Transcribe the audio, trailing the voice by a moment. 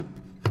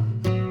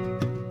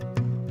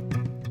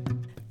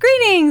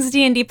Greetings,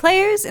 D&D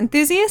players,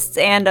 enthusiasts,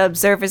 and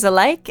observers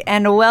alike,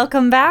 and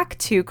welcome back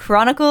to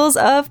Chronicles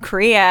of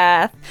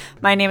Kreath.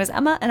 My name is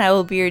Emma, and I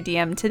will be your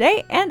DM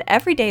today and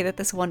every day that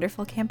this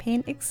wonderful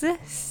campaign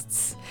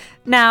exists.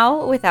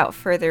 Now, without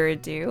further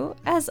ado,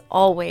 as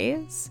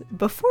always,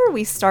 before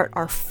we start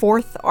our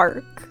fourth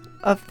arc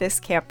of this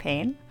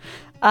campaign,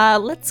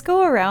 let's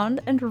go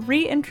around and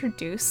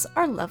reintroduce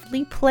our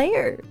lovely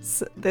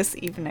players this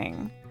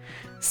evening.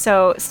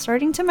 So,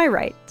 starting to my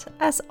right,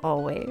 as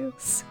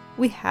always,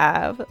 we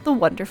have the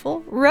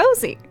wonderful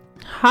Rosie.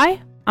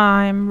 Hi,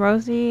 I'm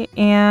Rosie,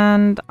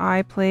 and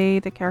I play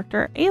the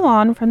character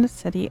Alon from the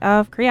city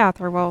of Kreath,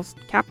 or well,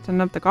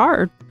 captain of the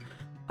guard.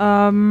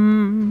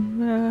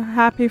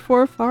 Happy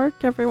fourth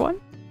arc, everyone.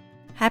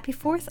 Happy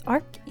fourth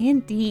arc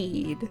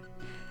indeed.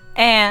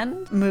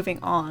 And moving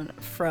on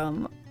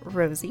from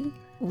Rosie,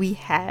 we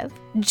have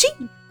G.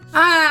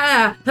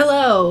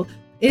 Hello.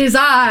 It is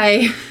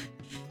I.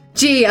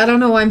 G, I don't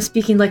know why I'm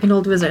speaking like an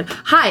old wizard.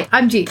 Hi,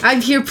 I'm G.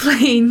 I'm here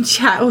playing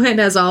Chatwin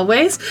as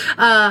always.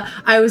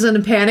 I was in a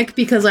panic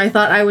because I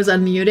thought I was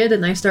unmuted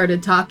and I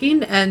started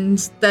talking and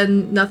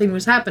then nothing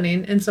was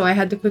happening, and so I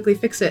had to quickly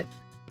fix it.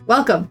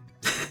 Welcome.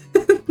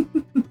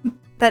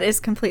 That is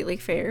completely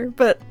fair,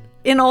 but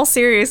in all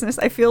seriousness,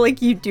 I feel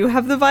like you do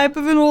have the vibe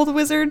of an old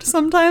wizard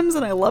sometimes,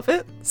 and I love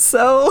it.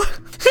 So,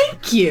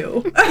 thank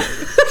you.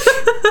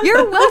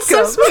 You're welcome. That's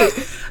so sweet.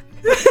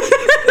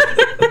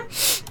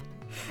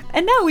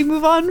 And now we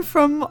move on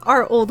from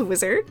our old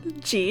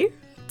wizard, G,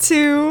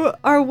 to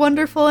our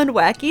wonderful and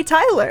wacky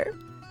Tyler.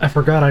 I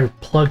forgot I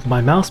plugged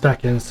my mouse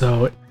back in,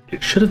 so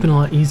it should have been a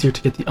lot easier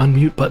to get the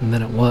unmute button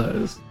than it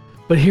was.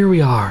 But here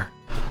we are.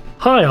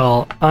 Hi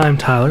all, I'm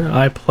Tyler.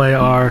 I play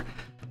our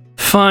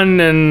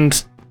fun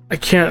and I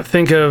can't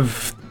think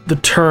of the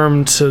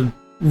term to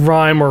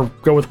rhyme or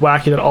go with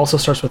wacky that also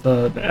starts with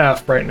an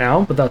F right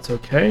now, but that's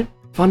okay.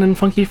 Fun and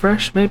funky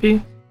fresh,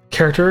 maybe?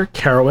 Character,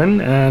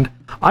 Carowin, and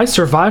I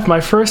survived my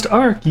first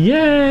arc.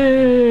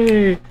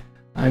 Yay!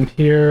 I'm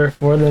here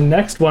for the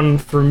next one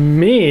for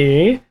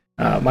me,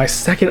 my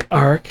second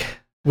arc,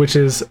 which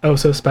is oh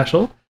so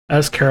special,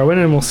 as Carowin,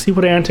 and we'll see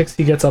what antics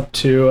he gets up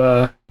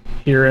to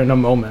here in a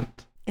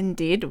moment.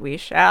 Indeed we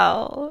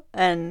shall.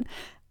 And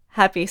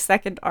happy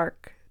second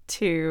arc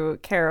to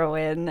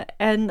Carowin,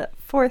 and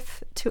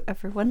fourth to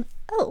everyone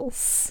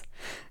else.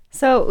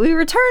 So we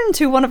return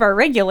to one of our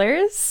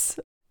regulars,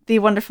 the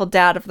wonderful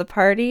dad of the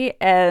party,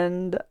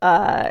 and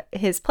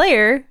his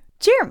player,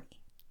 Jeremy.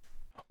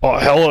 Oh,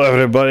 hello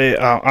everybody.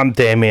 I'm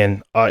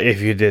Damien, if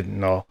you didn't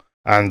know.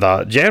 And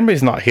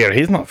Jeremy's not here.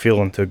 He's not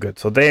feeling too good,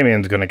 so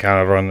Damien's going to kind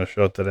of run the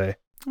show today.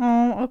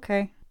 Oh,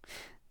 okay.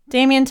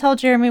 Damien, tell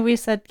Jeremy we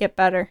said get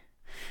better.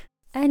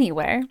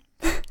 Anyway,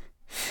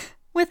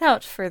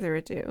 without further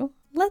ado,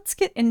 let's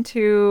get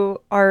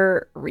into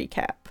our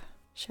recap,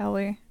 shall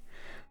we?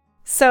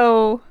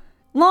 So,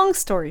 long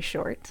story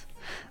short,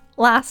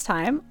 last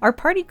time, our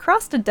party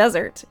crossed a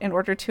desert in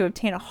order to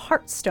obtain a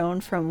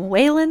heartstone from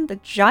Waylon, the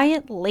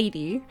giant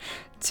lady,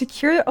 to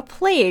cure a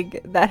plague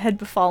that had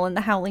befallen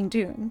the Howling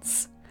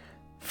Dunes.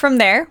 From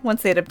there,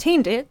 once they had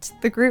obtained it,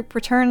 the group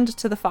returned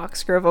to the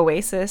Foxgrove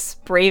Oasis,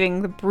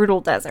 braving the brutal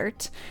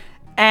desert,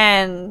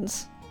 and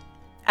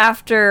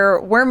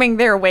after worming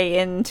their way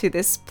into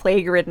this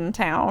plague-ridden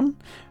town,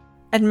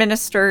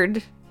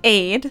 administered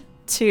aid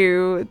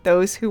to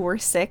those who were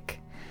sick.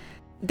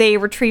 They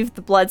retrieved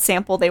the blood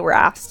sample they were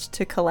asked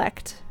to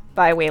collect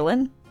by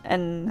Waylon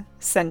and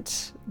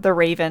sent the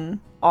Raven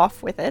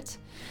off with it,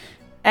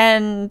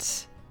 and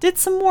did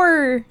some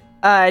more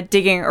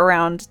digging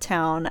around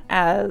town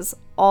as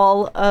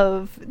all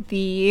of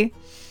the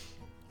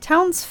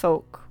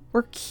townsfolk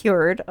were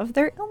cured of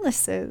their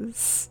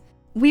illnesses.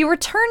 We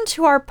returned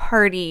to our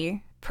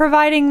party,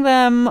 providing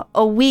them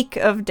a week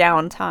of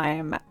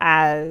downtime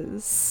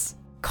as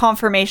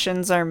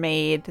confirmations are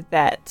made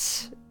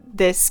that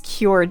this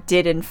cure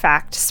did in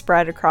fact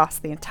spread across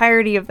the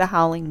entirety of the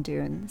Howling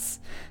Dunes,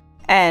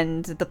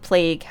 and the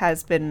plague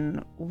has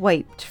been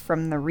wiped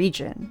from the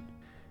region.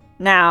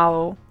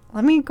 Now,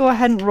 let me go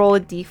ahead and roll a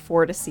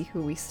d4 to see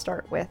who we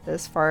start with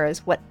as far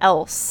as what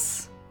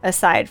else,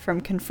 aside from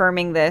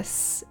confirming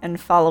this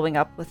and following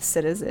up with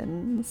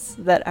citizens,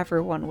 that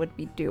everyone would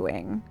be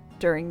doing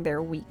during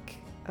their week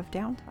of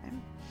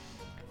downtime.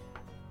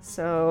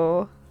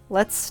 So,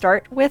 let's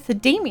start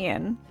with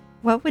Damien.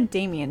 What would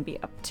Damien be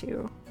up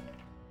to?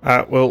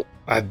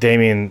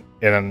 Damien,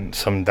 in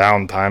some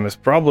downtime, is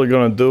probably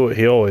going to do what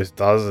he always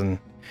does, and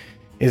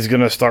he's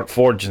going to start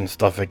forging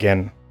stuff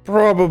again.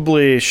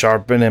 Probably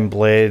sharpening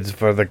blades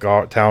for the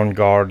town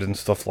guard and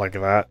stuff like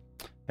that.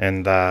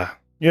 And,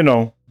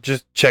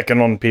 just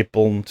checking on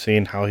people and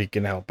seeing how he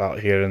can help out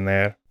here and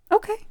there.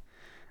 Okay.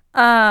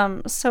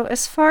 So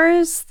as far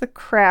as the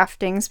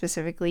crafting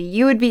specifically,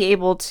 you would be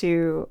able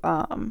to,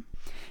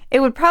 it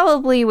would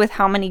probably, with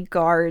how many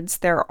guards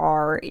there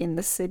are in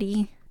the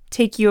city,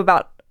 take you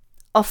about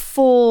a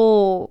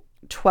full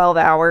 12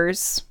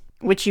 hours,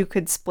 which you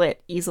could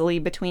split easily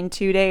between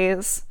 2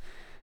 days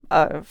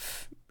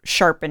of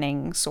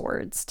sharpening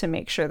swords to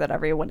make sure that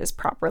everyone is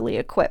properly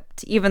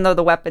equipped. Even though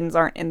the weapons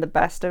aren't in the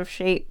best of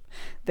shape,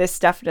 this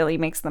definitely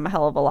makes them a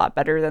hell of a lot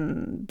better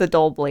than the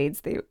dull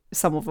blades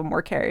some of them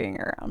were carrying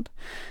around.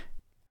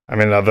 I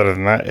mean, other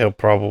than that, he'll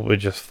probably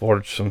just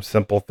forge some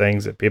simple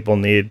things that people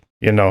need.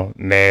 You know,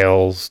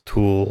 nails,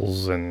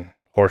 tools, and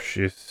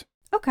horseshoes.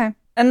 Okay.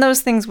 And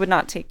those things would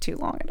not take too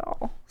long at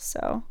all.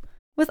 So,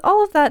 with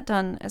all of that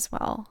done as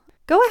well,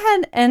 go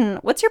ahead and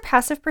what's your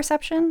passive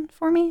perception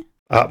for me?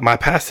 My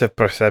passive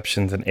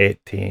perception's an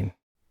 18.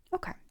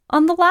 Okay.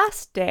 On the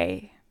last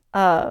day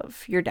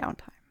of your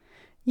downtime,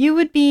 you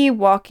would be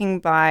walking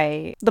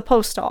by the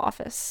postal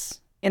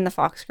office in the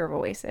Foxgrove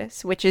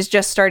Oasis, which is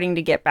just starting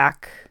to get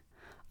back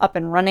up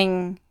and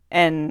running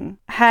and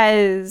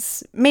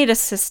has made a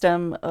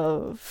system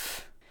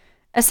of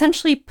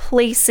essentially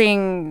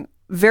placing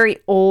very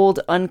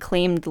old,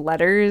 unclaimed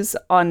letters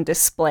on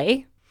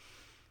display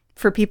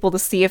for people to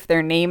see if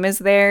their name is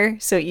there.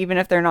 So even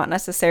if they're not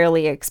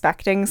necessarily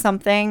expecting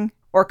something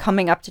or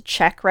coming up to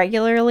check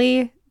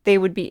regularly, they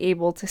would be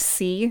able to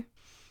see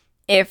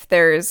if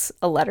there's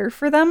a letter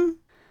for them.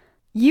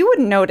 You would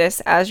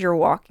notice as you're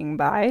walking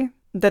by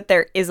that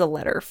there is a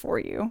letter for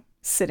you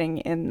sitting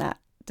in that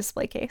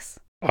display case.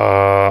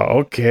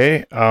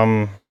 Okay.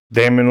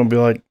 Damien will be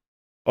like,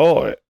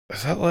 oh,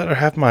 does that letter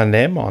have my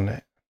name on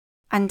it?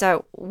 And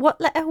what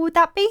letter would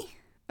that be?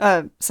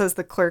 Says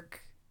the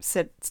clerk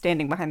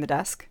standing behind the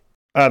desk.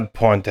 I'd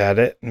point at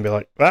it and be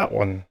like, that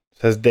one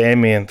says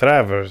Damien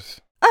Travers.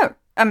 Oh,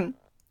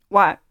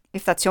 why?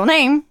 If that's your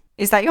name,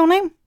 is that your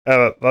name?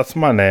 That's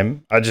my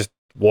name. I just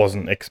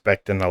wasn't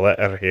expecting a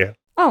letter here.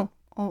 Oh,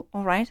 all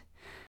right.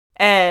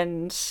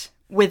 And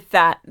with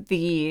that,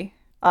 the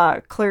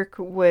clerk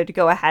would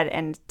go ahead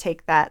and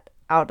take that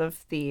out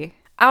of the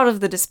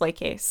display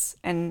case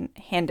and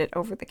hand it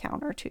over the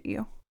counter to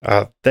you.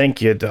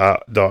 Thank you. Do I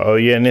owe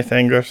you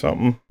anything or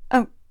something?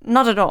 Oh,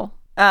 not at all.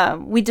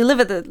 We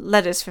deliver the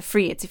letters for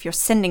free. It's if you're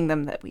sending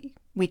them that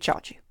we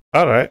charge you.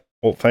 All right.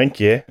 Well, thank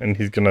you. And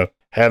he's going to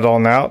head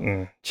on out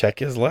and check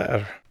his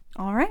letter.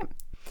 All right.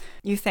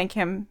 You thank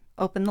him,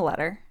 open the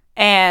letter,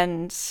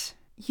 and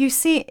you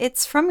see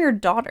it's from your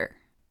daughter.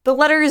 The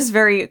letter is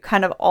very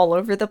kind of all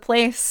over the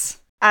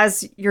place,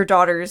 as your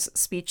daughter's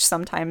speech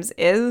sometimes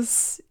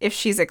is, if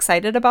she's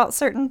excited about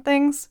certain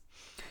things.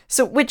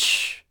 So,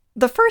 which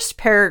the first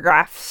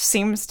paragraph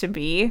seems to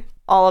be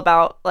all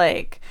about,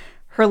 like,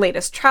 her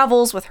latest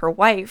travels with her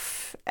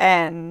wife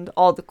and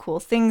all the cool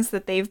things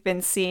that they've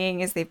been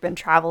seeing as they've been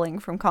traveling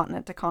from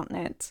continent to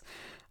continent.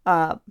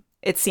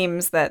 It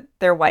seems that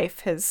their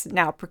wife has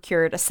now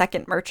procured a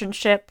second merchant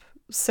ship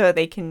so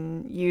they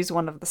can use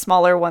one of the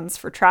smaller ones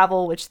for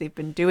travel, which they've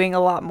been doing a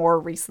lot more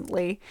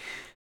recently.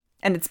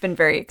 And it's been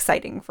very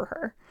exciting for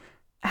her.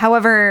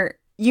 However,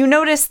 you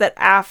notice that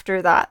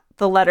after that,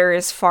 the letter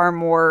is far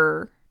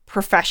more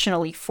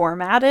professionally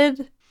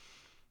formatted.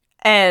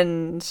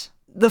 And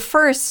the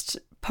first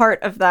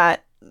part of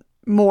that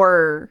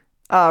more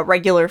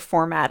regular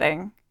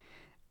formatting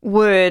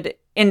would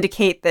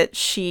indicate that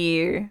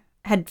she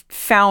had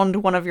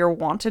found one of your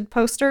wanted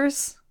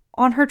posters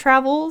on her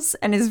travels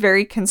and is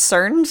very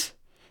concerned.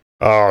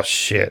 Oh,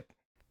 shit.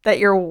 That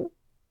you're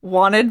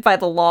wanted by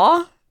the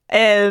law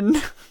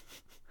and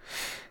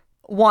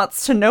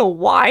wants to know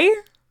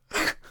why.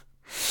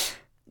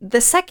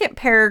 The second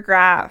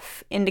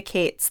paragraph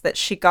indicates that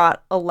she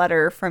got a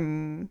letter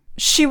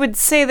she would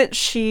say that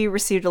she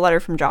received a letter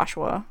from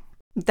Joshua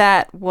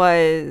that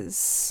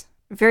was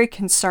very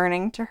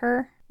concerning to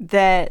her,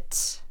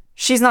 that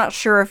she's not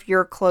sure if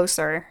you're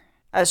closer,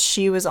 as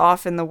she was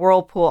off in the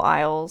Whirlpool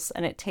Isles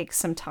and it takes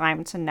some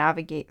time to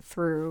navigate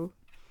through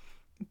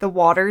the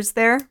waters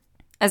there,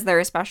 as they're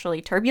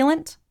especially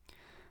turbulent.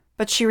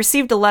 But she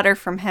received a letter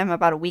from him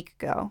about a week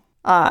ago,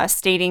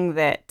 stating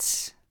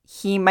that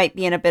he might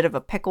be in a bit of a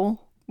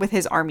pickle with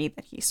his army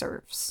that he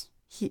serves.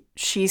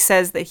 She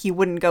says that he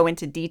wouldn't go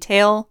into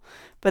detail,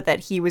 but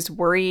that he was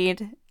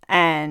worried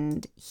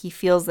and he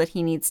feels that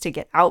he needs to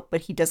get out,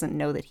 but he doesn't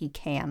know that he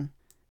can.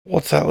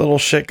 What's that little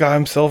shit got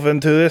himself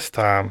into this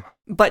time?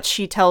 But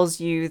she tells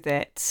you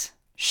that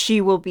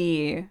she will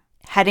be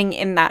heading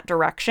in that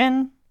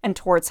direction and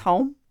towards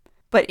home.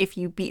 But if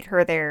you beat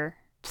her there,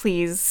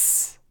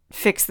 please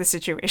fix the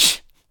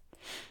situation.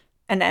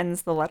 And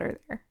ends the letter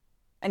there.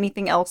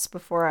 Anything else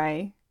before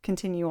I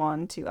continue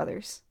on to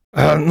others?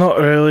 Not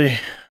really.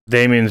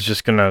 Damien's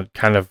just gonna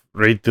kind of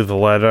read through the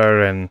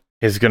letter and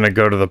he's gonna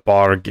go to the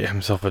bar, get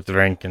himself a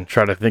drink, and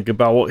try to think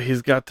about what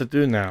he's got to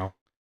do now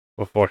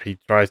before he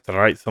tries to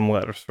write some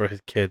letters for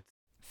his kids.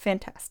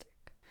 Fantastic.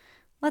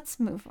 Let's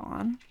move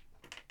on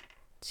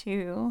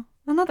to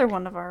another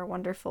one of our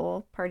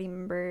wonderful party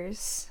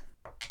members.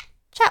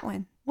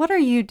 Chatwin, what are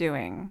you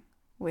doing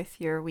with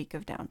your week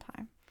of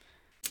downtime?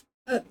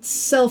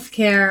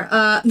 Self-care.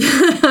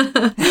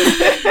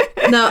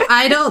 No,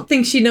 I don't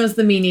think she knows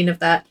the meaning of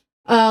that.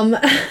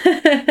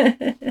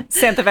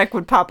 Santavec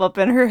would pop up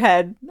in her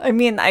head. I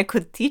mean, I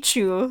could teach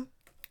you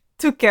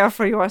to care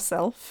for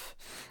yourself.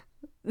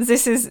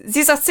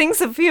 These are things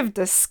that we have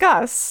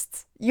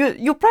discussed.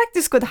 you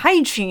practice good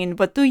hygiene,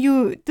 but do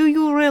you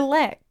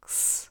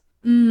relax?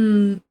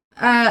 No.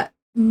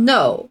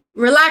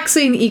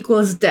 Relaxing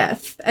equals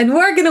death. And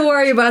we're gonna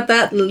worry about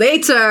that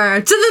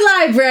later. To the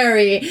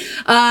library!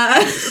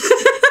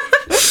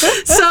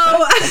 So,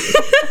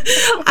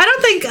 I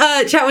don't think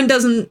Chatwin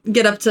doesn't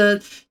get up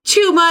to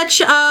too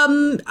much.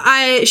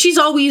 She's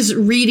always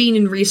reading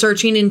and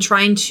researching and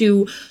trying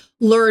to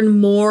learn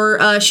more.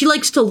 She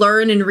likes to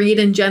learn and read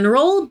in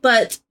general,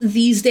 but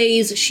these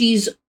days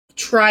she's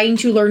trying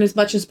to learn as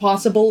much as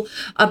possible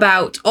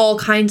about all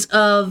kinds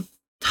of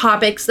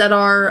topics that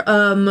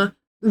are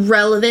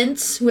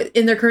relevant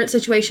in their current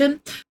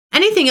situation.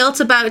 Anything else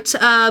about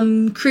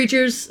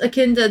creatures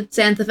akin to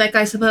Xanthivek,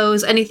 I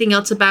suppose? Anything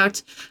else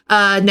about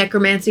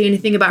necromancy?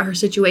 Anything about her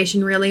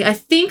situation, really? I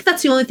think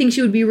that's the only thing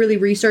she would be really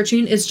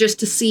researching, is just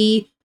to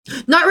see,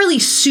 not really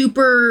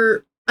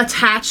super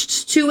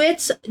attached to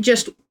it,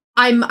 just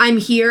I'm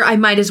here, I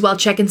might as well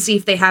check and see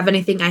if they have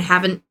anything I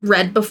haven't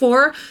read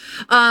before.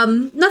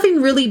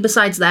 Nothing really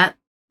besides that.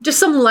 Just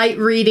some light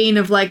reading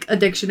of, like, a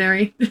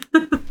dictionary.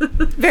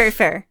 Very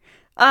fair.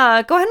 Go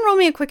ahead and roll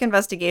me a quick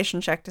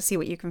investigation check to see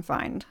what you can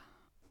find.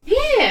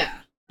 Yeah.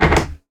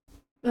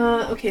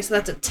 Okay, so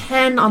that's a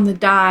 10 on the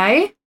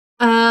die.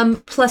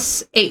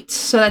 Plus 8,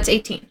 so that's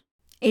 18.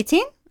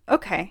 18?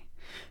 Okay.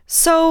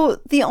 So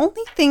the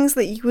only things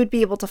that you would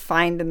be able to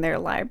find in their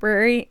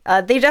library,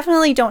 they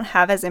definitely don't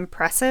have as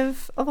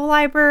impressive of a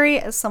library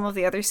as some of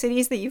the other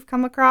cities that you've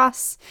come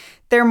across.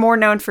 They're more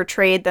known for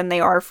trade than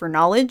they are for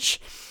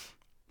knowledge.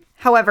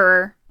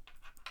 However,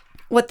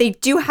 what they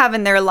do have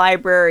in their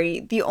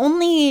library, the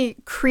only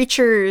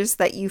creatures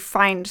that you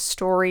find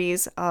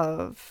stories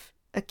of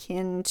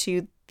akin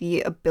to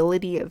the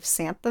ability of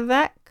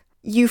Xanthivek,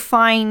 you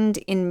find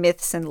in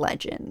myths and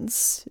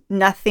legends.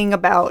 Nothing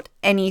about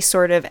any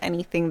sort of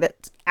anything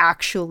that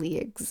actually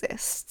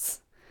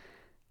exists.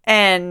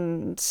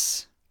 And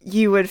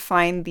you would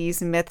find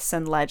these myths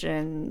and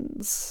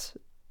legends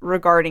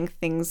regarding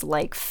things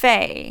like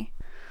Fae,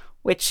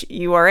 which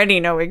you already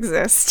know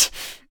exist.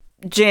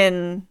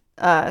 Jinn,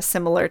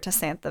 similar to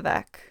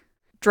Xanthivek.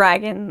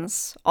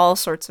 Dragons, all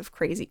sorts of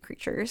crazy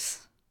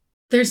creatures.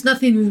 There's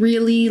nothing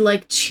really,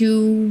 like,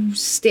 too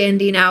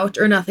standing out,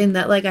 or nothing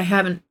that, like, I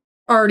haven't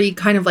already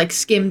kind of, like,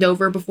 skimmed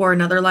over before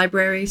in other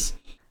libraries.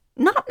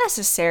 Not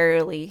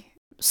necessarily.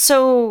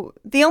 So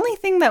the only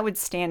thing that would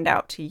stand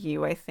out to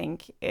you, I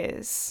think,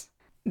 is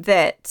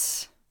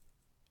that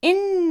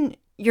in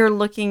you're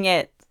looking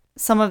at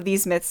some of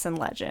these myths and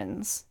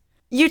legends,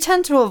 you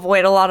tend to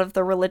avoid a lot of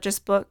the religious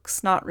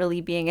books, not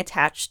really being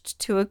attached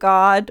to a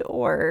god,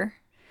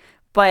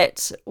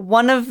 but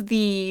one of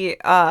the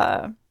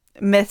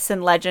myths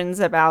and legends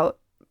about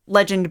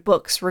legend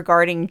books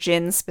regarding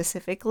Jinn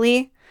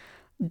specifically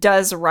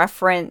does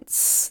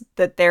reference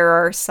that there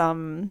are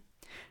some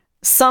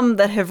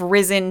that have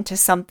risen to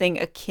something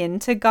akin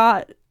to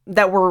God,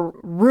 that were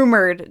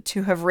rumored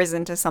to have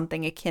risen to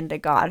something akin to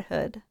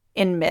godhood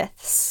in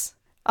myths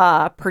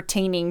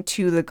pertaining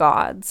to the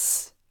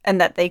gods, and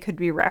that they could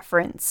be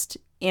referenced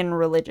in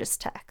religious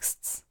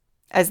texts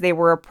as they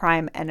were a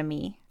prime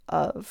enemy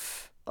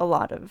of a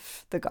lot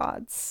of the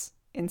gods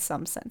in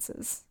some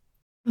senses.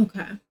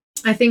 Okay.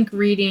 I think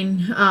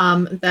reading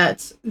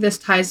that this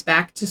ties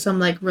back to some,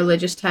 like,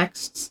 religious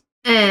texts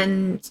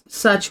and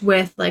such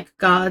with, like,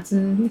 gods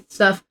and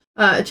stuff.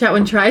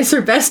 Chatwin tries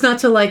her best not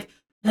to, like,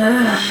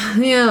 yeah,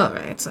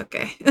 alright, it's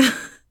okay.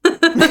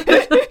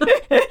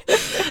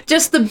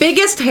 Just the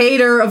biggest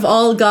hater of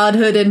all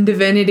godhood and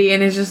divinity,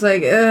 and it's just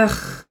like,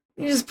 ugh,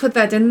 you just put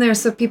that in there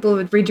so people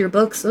would read your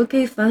books.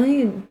 Okay,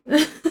 fine.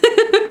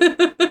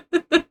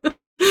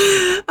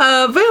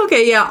 But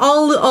okay, yeah,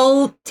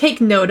 I'll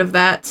take note of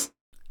that.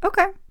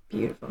 Okay.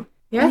 Beautiful.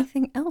 Yeah.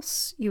 Anything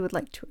else you would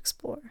like to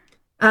explore?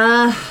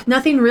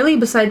 Nothing really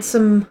besides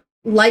some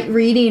light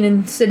reading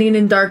and sitting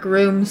in dark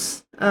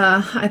rooms.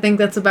 I think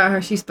that's about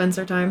how she spends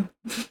her time.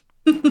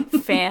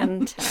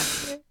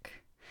 Fantastic.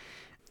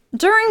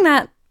 During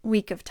that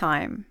week of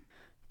time,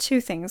 two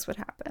things would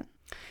happen.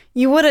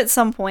 You would at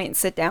some point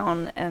sit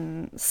down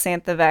and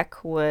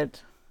Xanthivek would...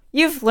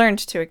 You've learned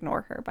to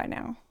ignore her by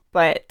now,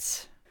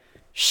 but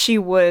she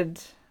would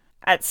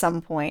at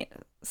some point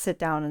sit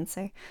down and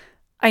say,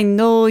 I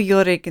know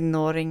you're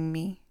ignoring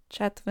me,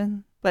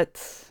 Chatwin,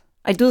 but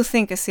I do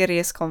think a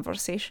serious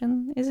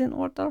conversation is in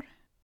order.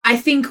 I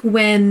think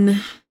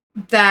when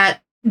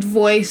that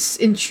voice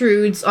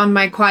intrudes on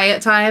my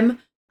quiet time,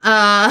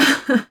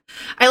 I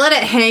let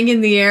it hang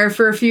in the air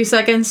for a few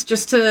seconds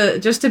just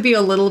to be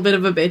a little bit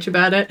of a bitch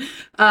about it.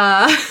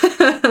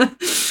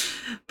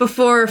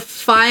 Before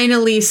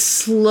finally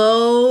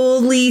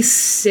slowly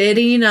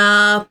sitting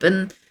up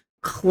and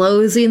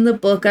closing the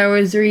book I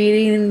was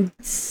reading and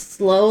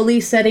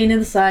slowly setting it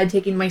aside,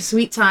 taking my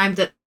sweet time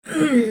to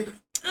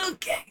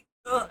okay,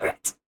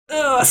 alright.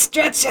 Oh,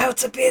 stretch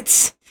out a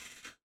bit.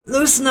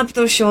 Loosen up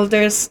those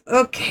shoulders.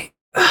 Okay.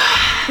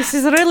 This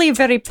is really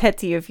very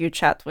petty of you,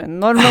 Chatwin.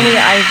 Normally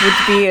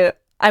I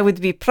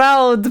would be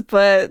proud,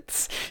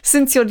 but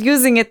since you're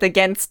using it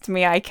against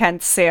me, I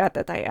can't say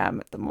that I am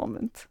at the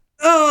moment.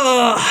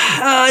 Oh,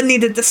 I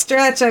needed to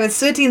stretch. I was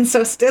sitting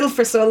so still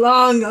for so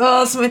long.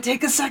 Oh, so I'm gonna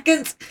take a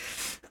second.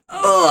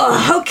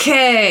 Oh,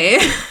 okay.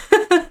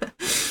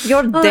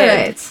 You're All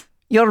dead. right.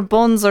 Your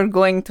bones are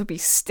going to be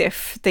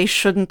stiff. They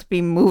shouldn't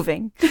be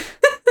moving.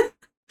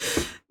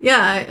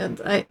 Yeah,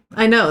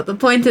 I know. The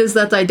point is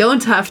that I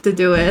don't have to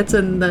do it,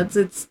 and that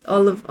it's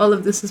all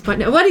of this is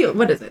point.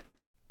 What is it?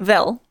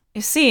 Well,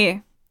 you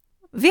see,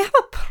 we have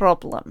a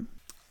problem.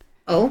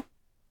 Oh,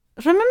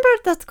 Remember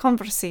that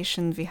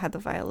conversation we had a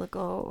while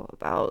ago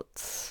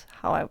about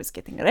how I was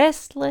getting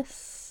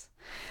restless?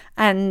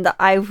 And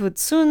I would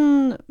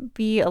soon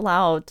be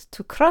allowed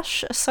to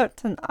crush a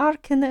certain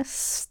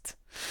arcanist.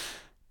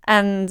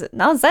 And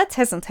now that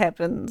hasn't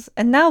happened.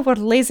 And now we're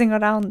lazing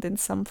around in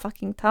some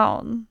fucking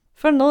town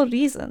for no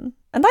reason.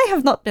 And I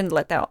have not been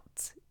let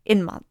out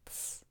in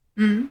months.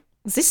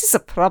 This is a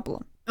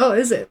problem. oh,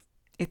 is it?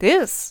 It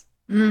is.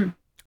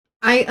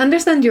 I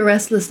understand you're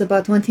restless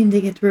about wanting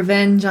to get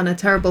revenge on a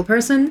terrible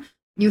person.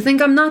 You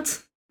think I'm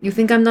not? You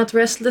think I'm not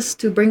restless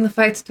to bring the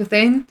fight to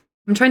Thane?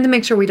 I'm trying to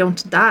make sure we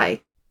don't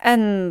die.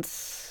 And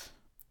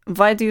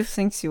why do you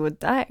think you would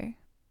die?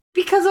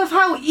 Because of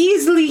how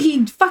easily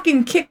he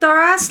fucking kicked our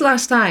ass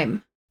last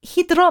time.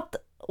 He dropped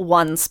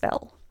one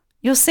spell.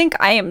 You think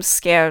I am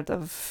scared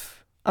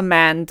of a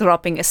man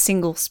dropping a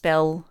single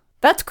spell?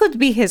 That could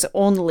be his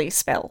only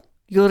spell.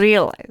 You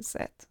realize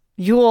that.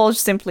 You all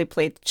simply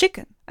played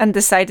chicken and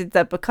decided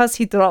that because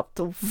he dropped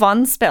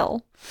one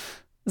spell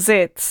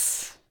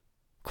that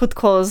could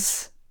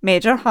cause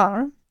major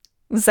harm,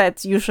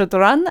 that you should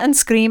run and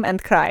scream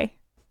and cry.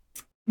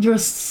 You're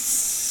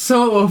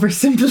so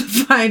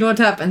oversimplifying what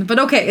happened. But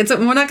okay,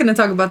 we're not going to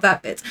talk about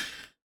that bit.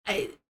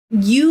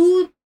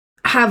 You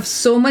have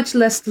so much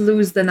less to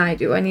lose than I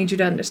do. I need you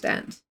to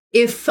understand.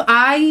 If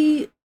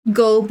I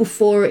go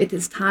before it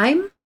is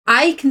time,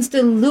 I can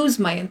still lose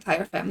my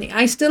entire family.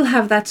 I still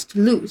have that to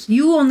lose.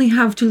 You only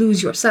have to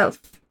lose yourself.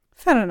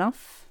 Fair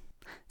enough.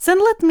 Then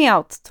let me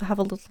out to have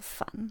a little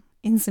fun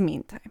in the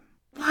meantime.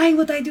 Why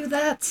would I do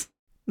that?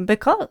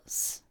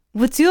 Because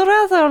would you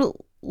rather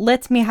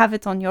let me have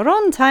it on your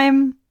own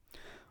time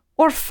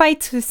or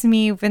fight with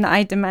me when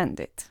I demand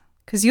it?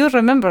 Because you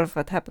remember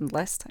what happened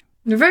last time.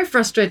 You're very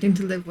frustrating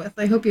to live with.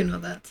 I hope you know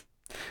that.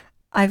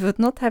 I would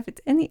not have it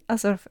any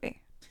other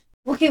way.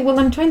 Okay, well,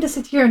 I'm trying to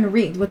sit here and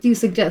read. What do you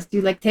suggest? Do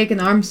you, take an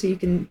arm so you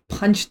can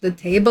punch the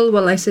table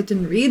while I sit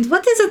and read?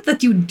 What is it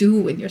that you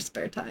do in your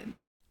spare time?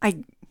 I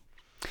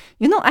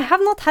have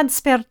not had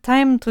spare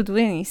time to do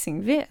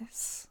anything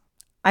with.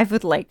 I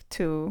would like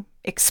to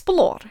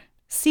explore,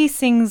 see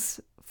things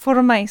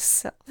for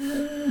myself.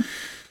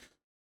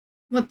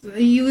 What?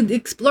 You would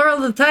explore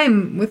all the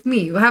time with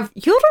me.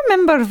 You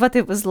remember what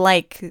it was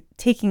like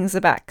taking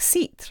the back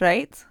seat,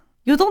 right?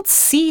 You don't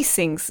see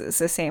things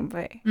the same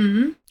way.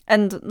 Mm-hmm.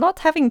 And not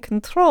having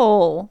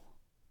control,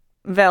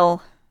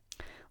 well,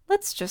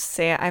 let's just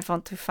say I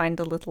want to find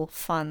a little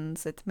fun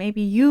that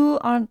maybe you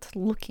aren't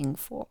looking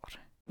for.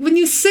 When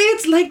you say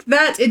it like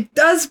that, it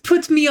does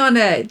put me on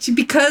edge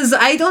because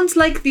I don't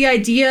like the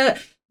idea,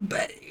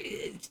 but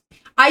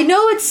I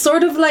know it's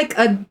sort of like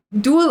a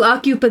dual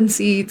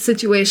occupancy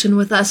situation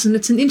with us, and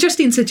it's an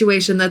interesting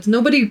situation that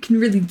nobody can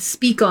really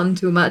speak on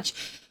too much,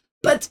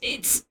 but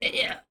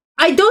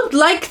I don't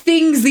like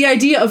the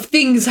idea of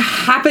things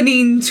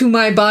happening to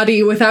my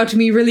body without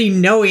me really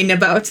knowing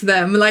about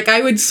them. Like, I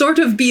would sort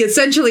of be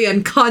essentially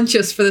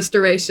unconscious for this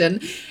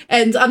duration.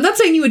 And I'm not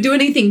saying you would do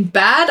anything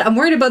bad. I'm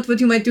worried about what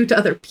you might do to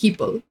other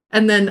people.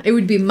 And then it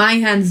would be my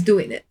hands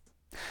doing it.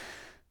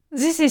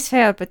 This is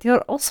fair, but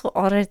you're also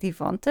already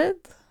wanted.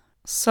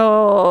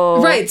 So...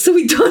 Right, so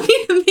we don't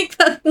need to make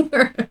that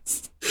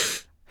worse.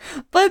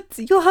 But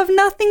you have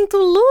nothing to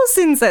lose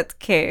in that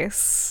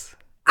case.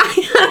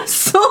 I have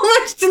so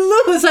much to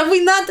lose. Have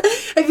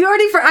you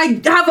already I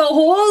have a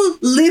whole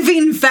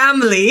living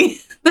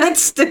family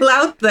that's still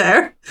out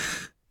there.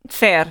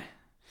 Fair.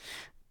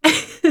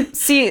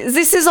 See,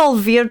 this is all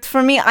weird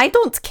for me. I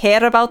don't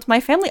care about my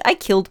family. I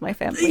killed my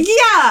family.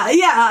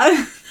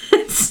 Yeah.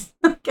 It's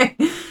okay.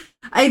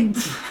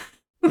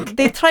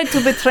 They tried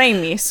to betray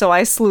me, so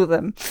I slew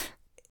them.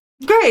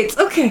 Great.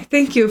 Okay,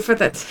 thank you for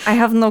that. I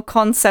have no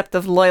concept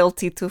of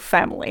loyalty to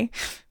family.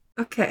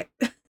 Okay.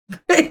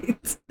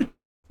 Great.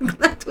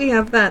 Glad we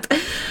have that.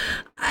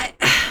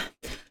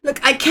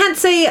 Look, I can't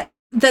say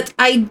that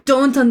I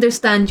don't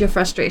understand your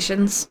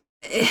frustrations.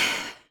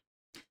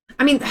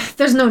 I mean,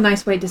 there's no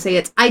nice way to say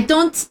it. I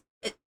don't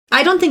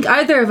think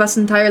either of us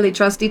entirely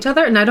trust each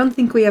other, and I don't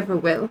think we ever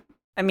will.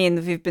 I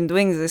mean, we've been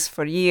doing this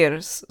for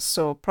years,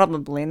 so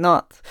probably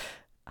not.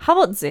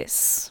 How about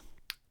this?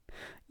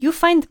 You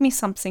find me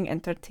something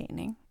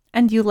entertaining,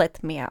 and you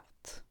let me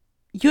out.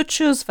 You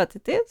choose what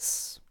it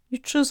is. You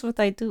choose what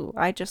I do.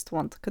 I just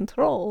want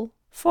control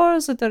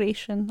for the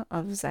duration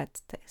of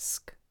that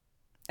task.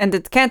 And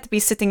it can't be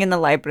sitting in a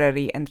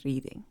library and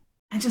reading.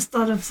 I just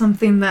thought of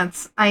something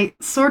that I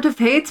sort of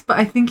hate, but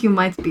I think you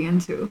might be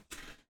into.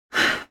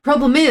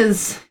 Problem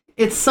is,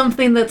 it's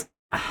something that...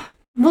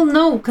 Well,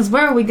 no, because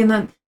where are we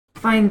gonna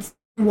find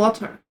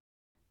water?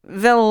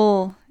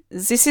 Well,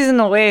 this is an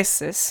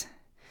oasis.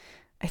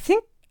 I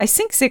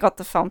think they got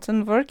the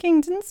fountain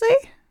working, didn't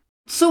they?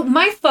 So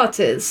my thought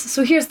is,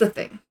 so here's the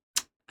thing.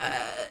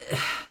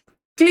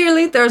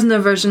 Clearly, there's an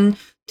aversion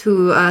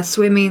to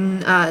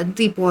swimming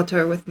deep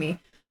water with me.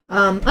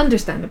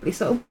 Understandably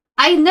so.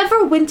 I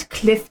never went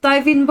cliff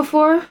diving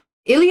before.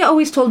 Ilya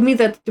always told me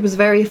that it was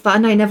very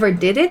fun. I never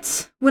did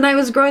it when I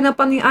was growing up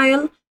on the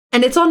Isle.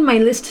 And it's on my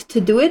list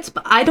to do it,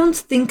 but I don't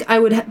think I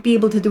would be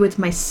able to do it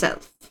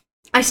myself.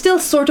 I still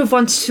sort of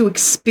want to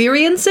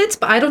experience it,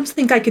 but I don't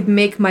think I could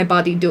make my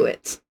body do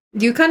it.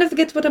 Do you kind of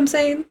get what I'm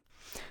saying?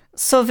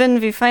 So when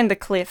we find a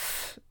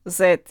cliff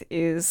that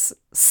is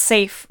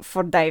safe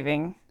for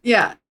diving.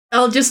 Yeah,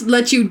 I'll just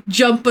let you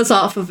jump us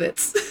off of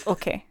it.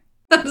 Okay.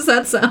 How does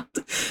that sound?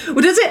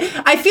 What does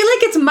it? I feel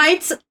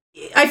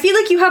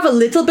like you have a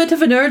little bit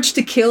of an urge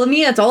to kill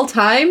me at all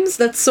times.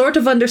 That's sort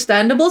of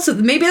understandable, so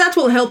maybe that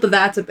will help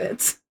that a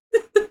bit.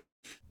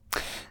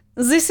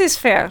 This is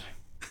fair.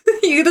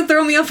 You're gonna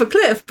throw me off a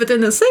cliff, but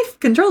in a safe,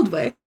 controlled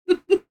way.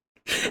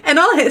 And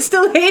I'll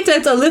still hate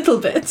it a little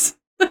bit.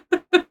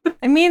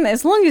 I mean,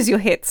 as long as you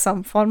hate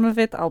some form of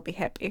it, I'll be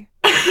happy.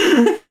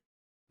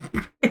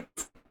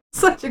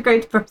 Such a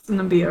great person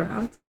to be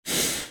around.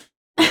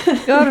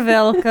 You're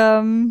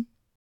welcome.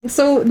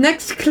 So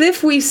next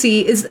cliff we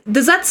see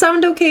does that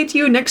sound okay to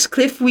you? Next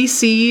cliff we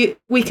see,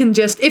 we can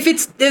just,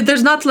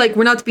 there's not like,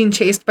 we're not being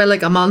chased by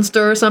like a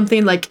monster or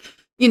something, like,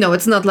 you know,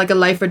 it's not like a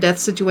life or death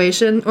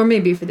situation, or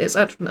maybe if it is,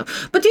 I don't know.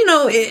 But you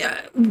know,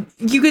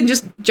 you can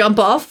just jump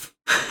off.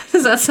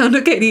 Does that sound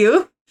okay to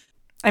you?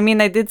 I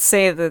mean, I did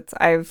say that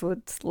I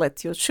would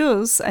let you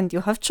choose, and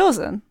you have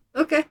chosen.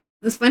 Okay,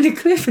 let's find a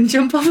cliff and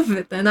jump off of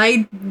it then.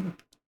 I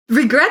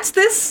regret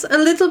this a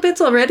little bit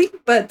already,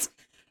 but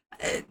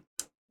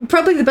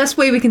probably the best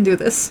way we can do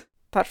this.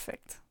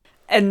 Perfect.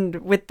 And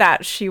with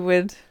that, she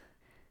would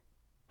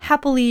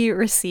happily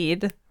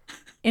recede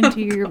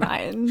into your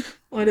mind.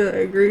 Why did I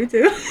agree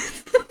to?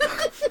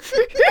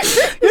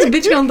 This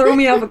bitch gonna throw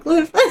me off a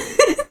cliff.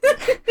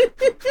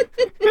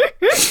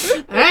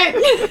 Alright.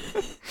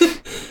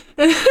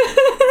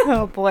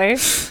 Oh boy.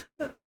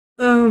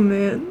 Oh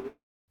man.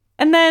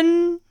 And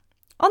then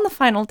on the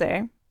final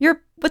day,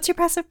 what's your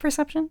passive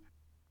perception?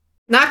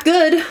 Not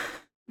good.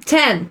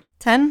 10.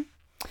 10?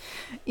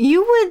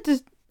 You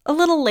would, a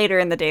little later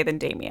in the day than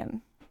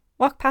Damien,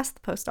 walk past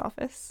the post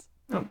office.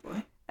 Oh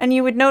boy. And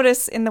you would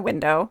notice in the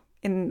window,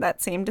 in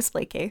that same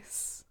display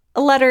case,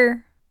 a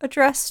letter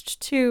addressed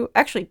to,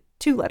 actually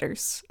 2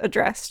 letters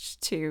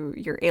addressed to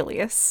your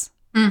alias.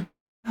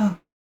 Oh.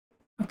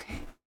 Okay.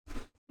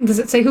 Does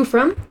it say who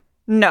from?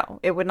 No,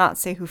 it would not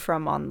say who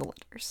from on the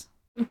letters.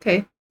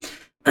 Okay.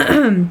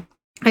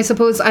 I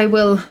suppose I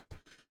will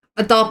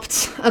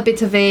adopt a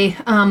bit of a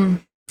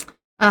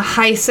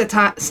high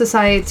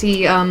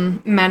society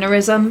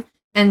mannerism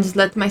and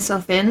let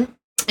myself in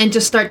and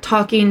just start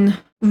talking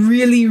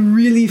really,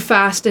 really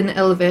fast in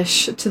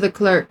Elvish to the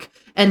clerk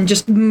and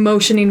just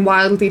motioning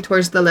wildly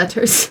towards the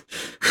letters.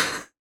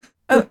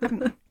 Oh,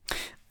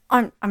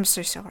 I'm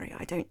so sorry.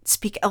 I don't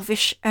speak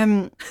Elvish.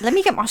 Let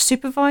me get my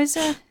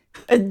supervisor.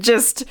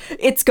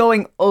 It's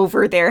going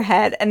over their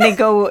head, and they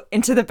go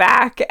into the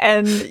back,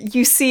 and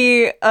you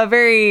see a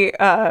very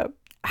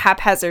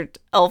haphazard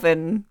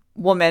elven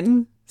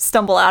woman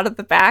stumble out of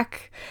the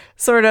back,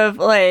 sort of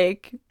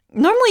like,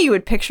 normally you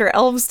would picture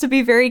elves to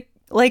be very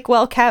like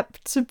well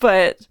kept,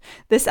 but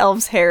this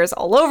elf's hair is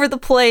all over the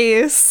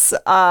place.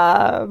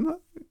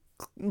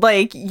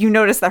 Like, you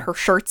notice that her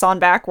shirt's on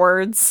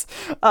backwards.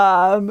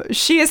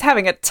 She is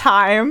having a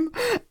time,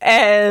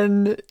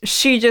 and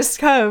she just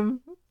kind of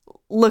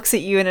looks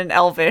at you in an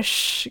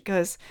Elvish,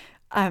 goes,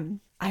 I'm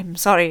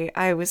sorry,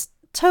 I was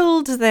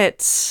told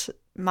that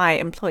my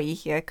employee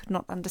here could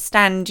not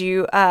understand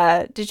you.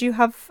 Did you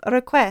have a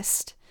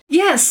request?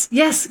 Yes,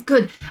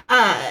 good.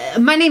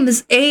 My name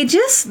is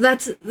Aegis.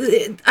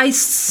 I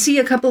see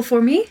a couple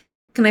for me.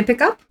 Can I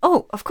pick up?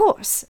 Oh, of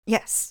course.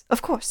 Yes,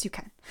 of course you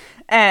can.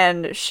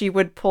 And she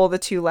would pull the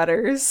 2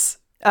 letters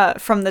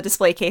from the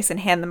display case and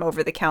hand them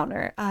over the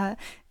counter.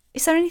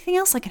 Is there anything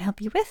else I can help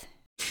you with?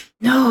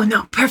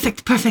 No,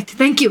 perfect.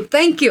 Thank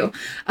you.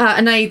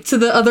 And I, to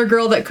the other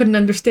girl that couldn't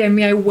understand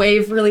me, I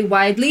wave really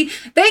widely.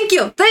 Thank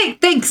you.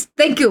 Thanks.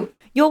 Thank you.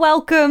 You're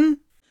welcome.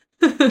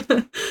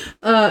 And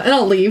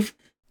I'll leave.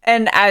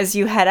 And as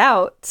you head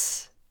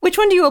out, which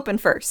one do you open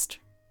first?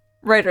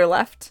 Right or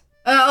left?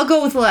 I'll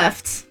go with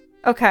left.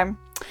 Okay.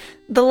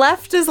 The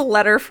left is a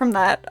letter from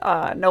that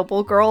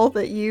noble girl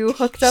that you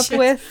hooked up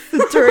with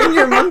during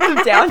your month of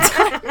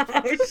downtime.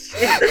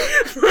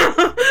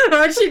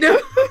 What'd she do?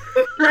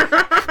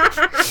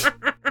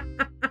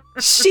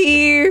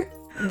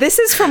 This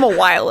is from a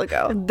while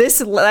ago.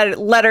 This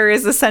letter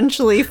is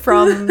essentially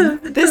from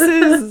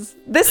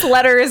this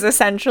letter is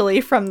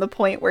essentially from the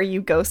point where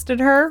you ghosted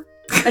her.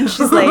 And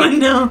she's like, oh,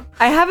 no.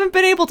 I haven't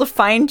been able to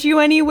find you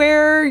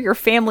anywhere. Your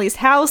family's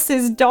house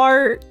is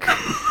dark.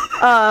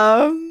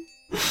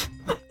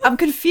 I'm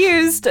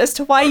confused as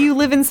to why you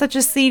live in such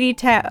a seedy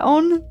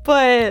town,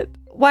 but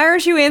why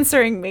aren't you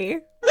answering me?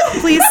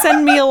 Please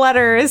send me a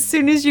letter as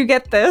soon as you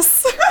get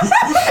this.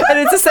 And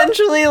it's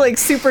essentially like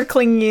super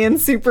clingy and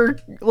super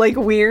like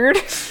weird.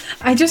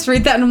 I just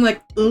read that and I'm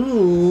like,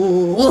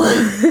 ooh.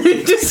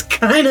 Just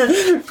kind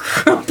of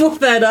crumple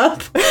that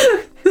up.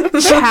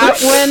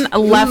 Chatwin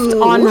left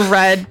on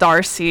red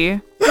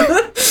Darcy.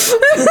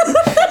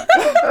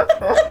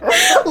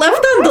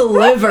 Left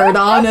undelivered,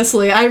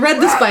 honestly. I read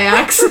this by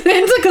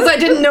accident because I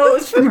didn't know it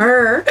was from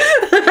her.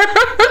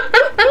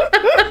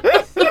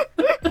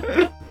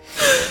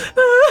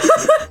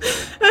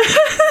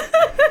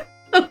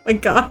 Oh my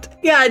god.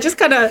 Yeah, I just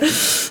kind of...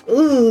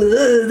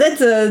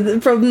 That's a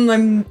problem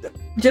I'm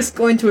just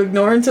going to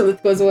ignore until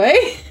it goes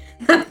away.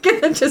 I'm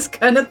gonna just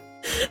kind of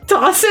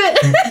toss it.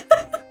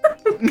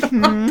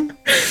 Mhm.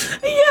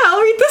 Yeah,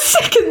 I'll read the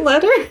second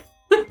letter.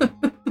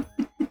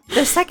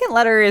 The second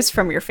letter is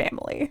from your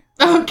family.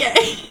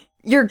 Okay.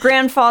 Your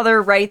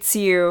grandfather writes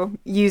you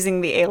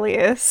using the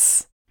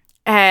alias,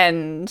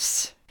 and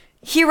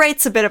he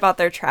writes a bit about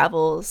their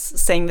travels,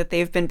 saying that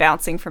they've been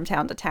bouncing from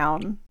town to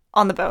town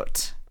on the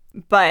boat.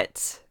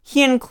 But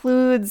he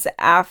includes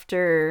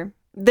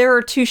there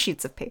are 2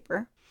 sheets of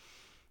paper.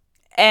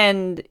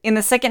 And in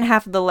the second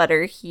half of the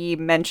letter, he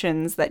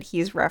mentions that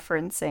he's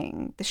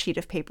referencing the sheet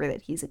of paper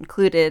that he's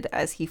included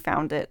as he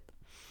found it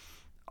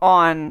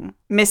on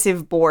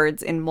missive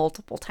boards in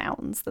multiple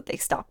towns that they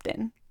stopped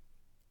in,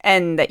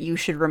 and that you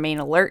should remain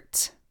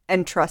alert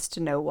and trust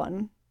no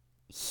one.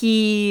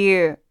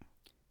 The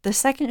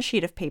second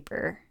sheet of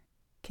paper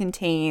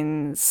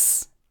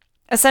contains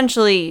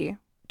essentially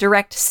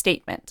direct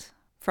statement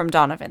from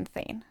Donovan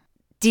Thane,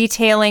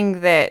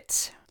 detailing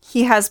that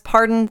he has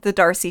pardoned the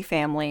Darcy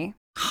family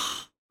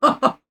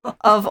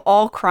of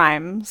all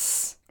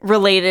crimes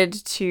related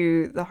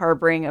to the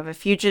harboring of a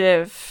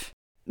fugitive,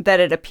 that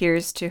it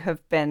appears to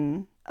have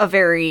been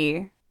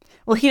he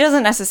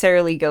doesn't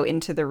necessarily go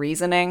into the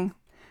reasoning,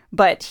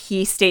 but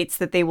he states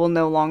that they will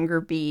no longer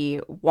be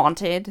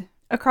wanted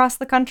across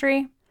the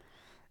country.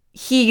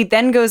 He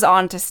then goes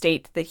on to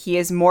state that he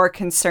is more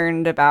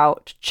concerned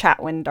about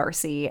Chatwin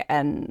Darcy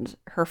and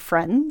her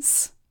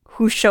friends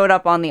who showed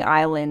up on the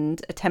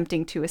island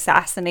attempting to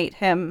assassinate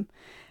him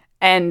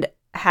and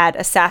had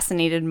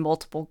assassinated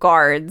multiple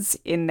guards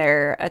in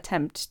their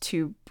attempt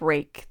to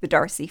break the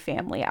Darcy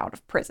family out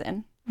of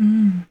prison.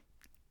 And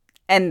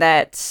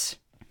that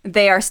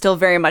they are still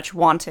very much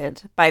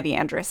wanted by the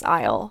Andress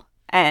Isle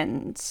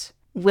and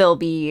will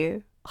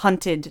be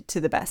hunted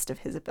to the best of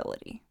his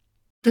ability.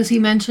 Does he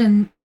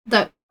mention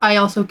that I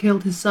also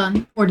killed his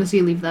son, or does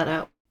he leave that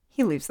out?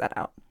 He leaves that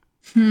out.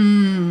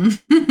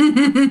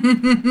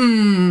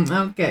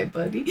 Okay,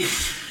 buddy.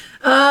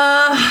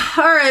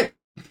 Alright.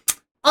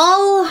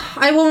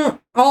 I'll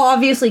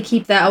obviously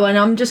keep that one.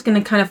 I'm just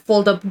gonna kind of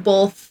fold up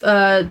both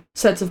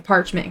sets of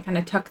parchment and kind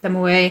of tuck them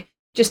away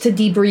just to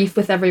debrief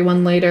with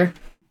everyone later.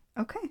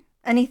 Okay.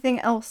 Anything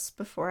else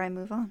before I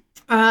move on?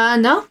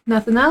 No,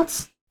 nothing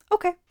else.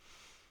 Okay.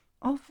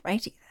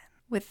 Alrighty then.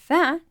 With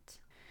that,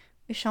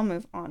 we shall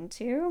move on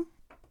to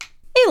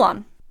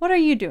Elon. What are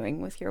you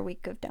doing with your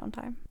week of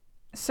downtime?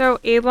 So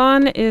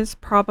Elon is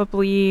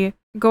probably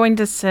going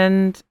to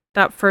send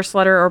that first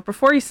letter, or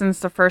before he sends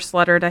the first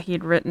letter that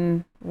he'd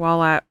written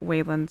while at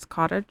Wayland's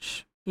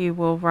cottage, he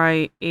will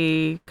write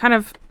a kind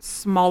of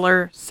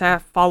smaller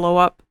set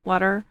follow-up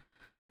letter.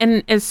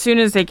 And as soon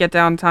as they get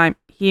downtime,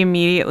 he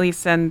immediately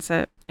sends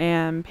it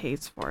and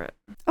pays for it.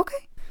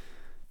 Okay.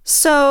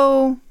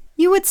 So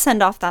you would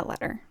send off that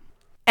letter.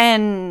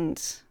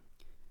 And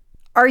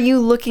are you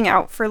looking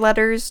out for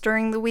letters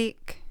during the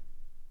week?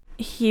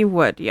 He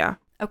would, yeah.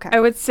 Okay. I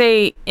would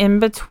say in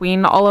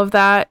between all of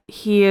that,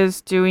 he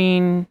is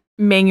doing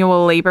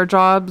manual labor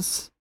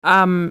jobs,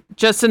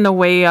 just in the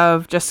way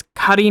of just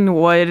cutting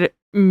wood,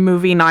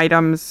 moving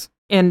items,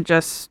 and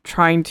just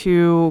trying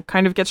to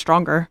kind of get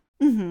stronger.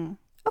 Mm-hmm.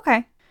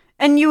 Okay.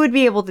 And you would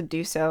be able to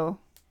do so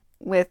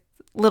with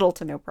little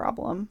to no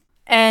problem.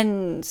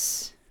 And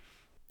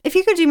if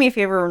you could do me a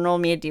favor and roll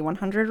me a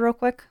D100 real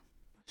quick.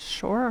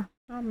 Sure.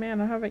 Oh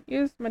man, I haven't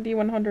used my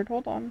D100.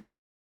 Hold on.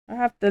 I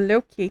have to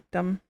locate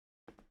them.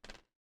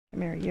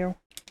 Come here, you.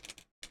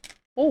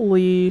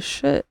 Holy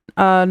shit.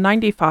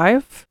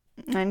 95.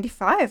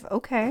 95.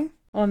 Okay.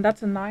 Oh, and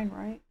that's a 9,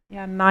 right?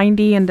 Yeah,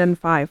 90 and then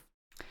 5.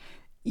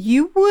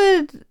 You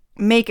would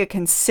make a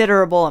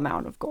considerable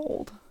amount of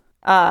gold.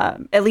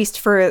 At least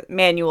for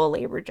manual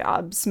labor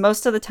jobs.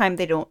 Most of the time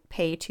they don't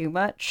pay too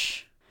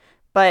much,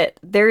 but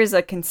there is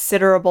a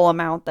considerable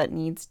amount that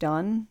needs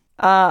done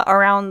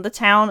around the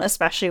town,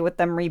 especially with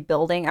them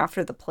rebuilding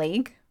after the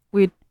plague.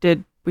 We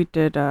did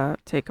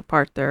take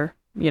apart their,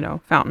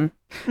 fountain.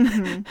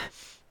 Mm-hmm.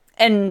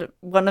 And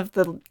one of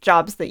the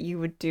jobs that you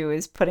would do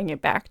is putting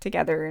it back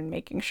together and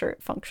making sure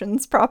it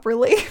functions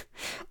properly,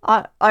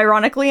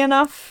 ironically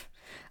enough.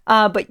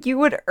 But you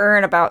would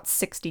earn about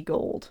 60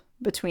 gold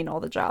between all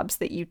the jobs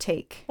that you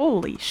take.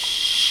 Holy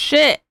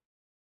shit.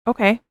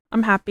 Okay,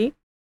 I'm happy.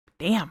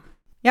 Damn.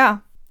 Yeah.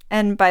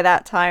 And by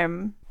that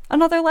time,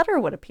 another letter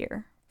would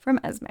appear from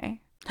Esme.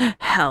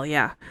 Hell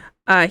yeah.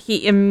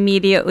 He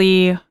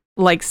immediately,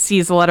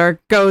 sees the letter,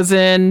 goes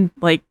in,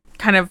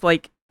 kind of,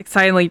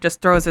 excitedly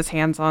just throws his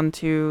hands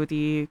onto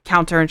the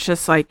counter and it's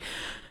just like,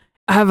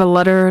 I have a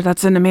letter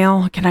that's in the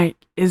mail. Can I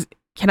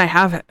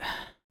have it?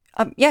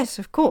 Yes,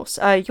 of course.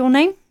 Your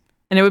name?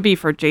 And it would be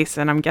for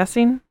Jason, I'm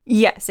guessing.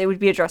 Yes, it would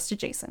be addressed to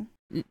Jason.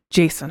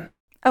 Jason.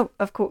 Oh,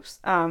 of course.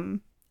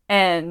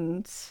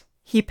 And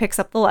he picks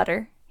up the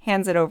letter,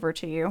 hands it over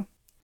to you.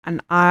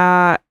 And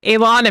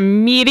Elon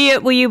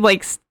immediately,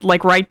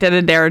 like right then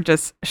and there,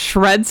 just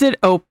shreds it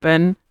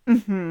open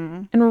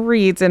and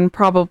reads, and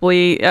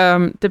probably,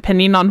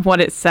 depending on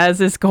what it says,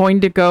 is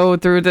going to go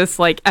through this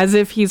like as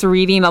if he's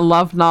reading a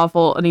love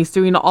novel, and he's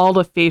doing all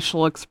the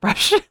facial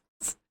expressions.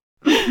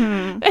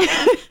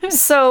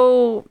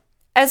 So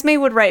Esme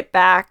would write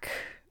back,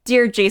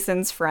 "Dear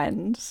Jason's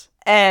friend,"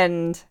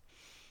 and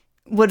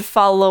would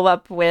follow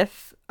up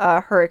with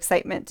her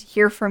excitement to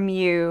hear from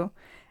you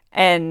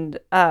and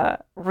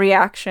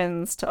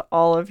reactions to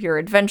all of your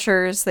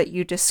adventures that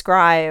you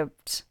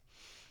described,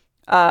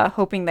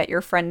 hoping that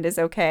your friend is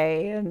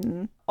okay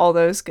and all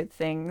those good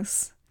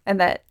things, and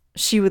that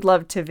she would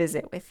love to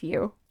visit with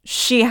you.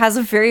 She has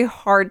a very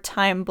hard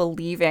time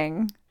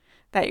believing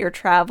that you're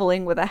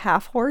traveling with a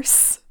half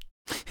horse.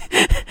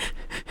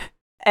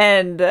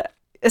 And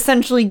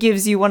essentially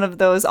gives you one of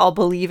those "I'll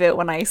believe it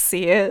when I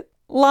see it"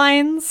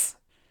 lines,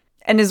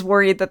 and is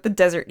worried that the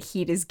desert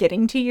heat is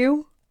getting to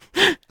you.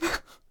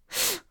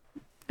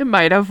 It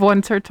might have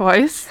once or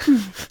twice.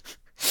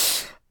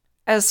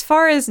 As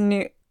far as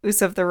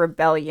news of the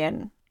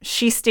rebellion,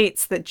 she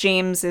states that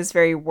James is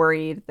very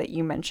worried that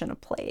you mention a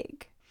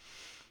plague.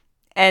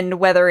 And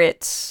whether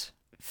it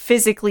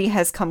physically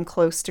has come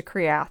close to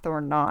Kriath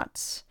or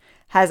not,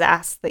 has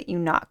asked that you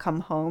not come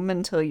home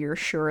until you're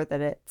sure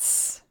that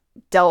it's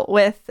dealt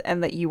with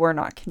and that you are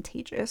not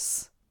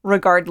contagious.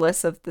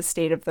 Regardless of the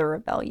state of the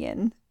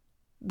rebellion,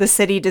 the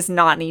city does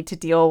not need to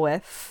deal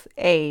with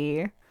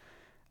a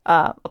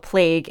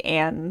plague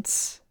and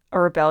a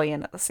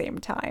rebellion at the same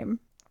time.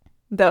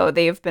 Though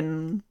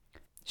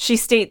she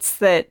states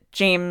that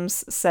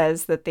James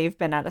says that they've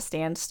been at a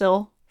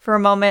standstill for a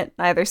moment,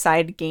 neither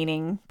side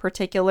gaining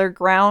particular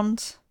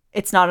ground.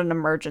 It's not an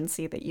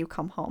emergency that you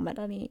come home at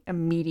any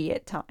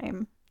immediate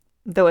time.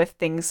 Though if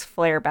things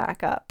flare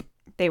back up,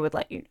 they would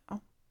let you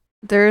know.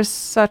 There's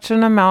such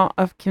an amount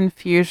of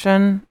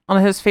confusion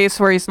on his face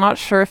where he's not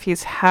sure if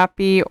he's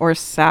happy or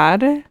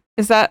sad.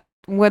 Is that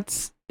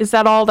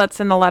all that's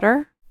in the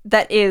letter?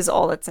 That is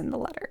all that's in the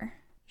letter.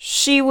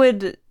 She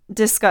would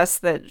discuss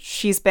that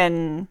she's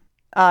been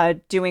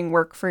doing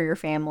work for your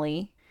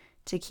family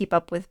to keep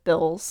up with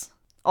bills,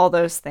 all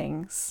those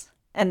things,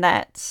 and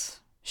that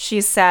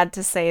she's sad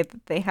to say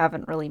that they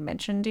haven't really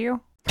mentioned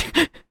you.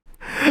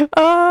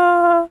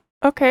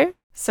 Okay.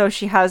 So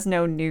she has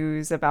no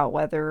news about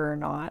whether or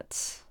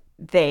not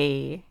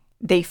they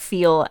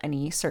feel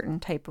any certain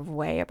type of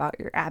way about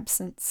your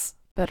absence.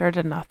 Better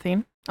than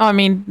nothing. Oh, I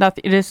mean,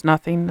 nothing. It is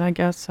nothing, I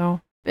guess.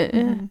 So,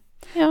 yeah.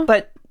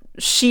 But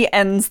she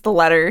ends the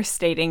letter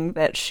stating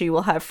that she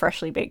will have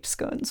freshly baked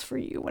scones for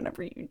you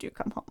whenever you do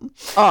come home.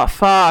 Oh,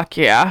 fuck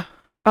yeah.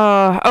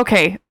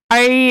 Okay.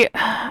 I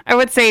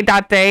would say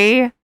that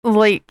day,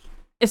 like,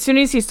 as soon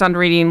as he's done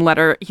reading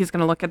letter, he's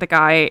gonna look at the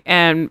guy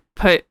and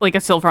put like a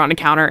silver on the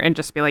counter and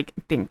just be like,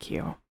 "Thank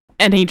you,"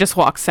 and he just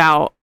walks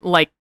out,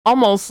 like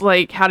almost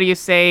like, how do you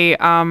say?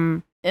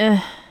 I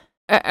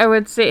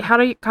would say,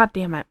 God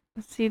damn it!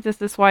 See, this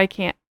is why I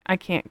can't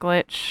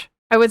glitch.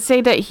 I would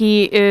say that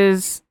he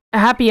is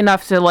happy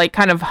enough to like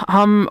kind of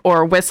hum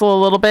or whistle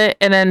a little bit,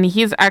 and then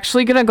he's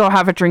actually gonna go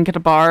have a drink at a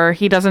bar.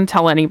 He doesn't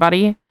tell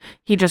anybody.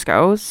 He just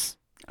goes.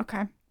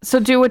 Okay. So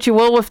do what you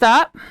will with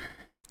that,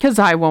 because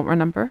I won't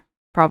remember.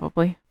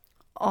 Probably.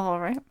 All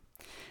right.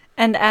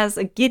 And as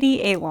a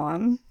giddy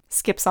Elon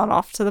skips on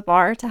off to the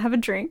bar to have a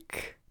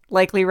drink,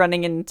 likely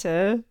running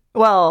into,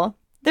 well,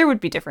 there would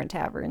be different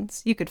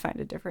taverns. You could find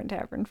a different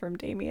tavern from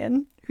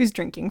Damien, who's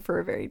drinking for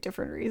a very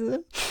different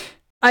reason.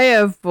 I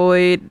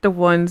avoid the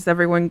ones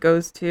everyone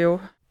goes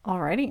to.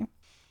 Alrighty.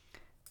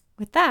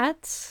 With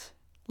that,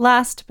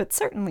 last but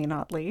certainly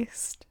not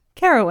least,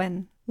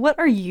 Carowin, what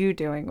are you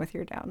doing with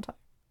your downtime?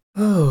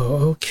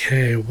 Oh,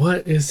 okay.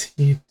 What is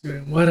he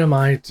doing? What am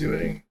I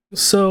doing?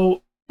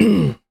 So,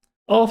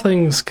 all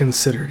things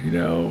considered,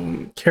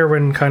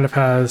 Carowin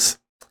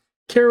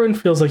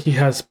feels like he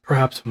has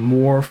perhaps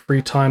more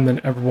free time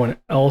than everyone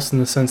else in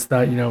the sense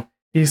that,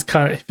 he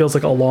feels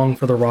like along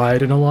for the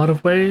ride in a lot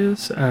of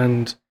ways.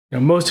 And,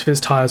 most of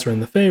his ties are in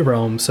the Fey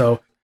realm.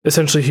 So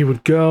essentially he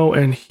would go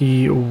and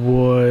he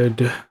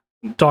would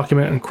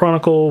document and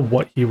chronicle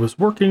what he was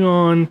working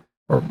on,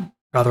 or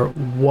rather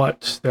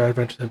what their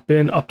adventures have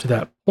been up to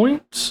that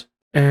point.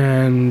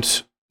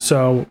 And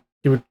so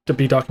he would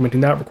be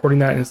documenting that, recording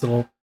that in his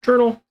little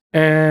journal.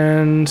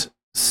 And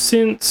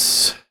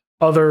since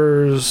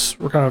others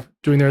were kind of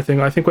doing their thing,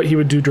 I think what he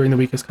would do during the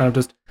week is kind of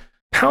just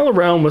pal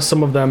around with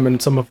some of them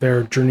and some of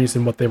their journeys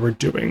and what they were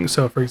doing.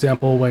 So for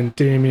example, when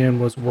Damien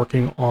was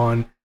working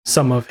on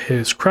some of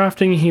his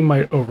crafting, he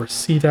might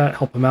oversee that,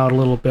 help him out a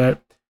little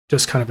bit,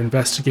 just kind of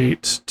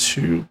investigate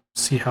to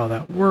see how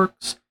that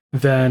works.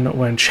 Then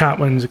when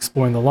Chatwin's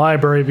exploring the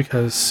library,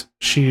 because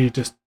she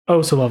just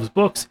oh so loves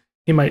books,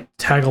 he might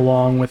tag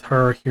along with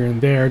her here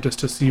and there just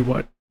to see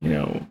what,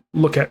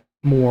 look at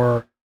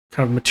more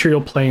kind of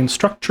material plane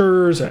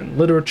structures and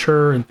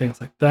literature and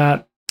things like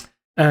that.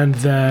 And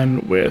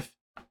then with,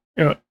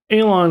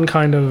 Aelon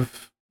kind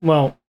of,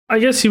 well, I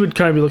guess he would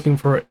kind of be looking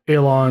for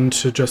Aelon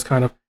to just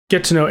kind of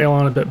get to know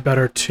Aelon a bit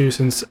better too,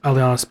 since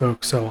Aliana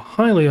spoke so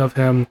highly of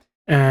him.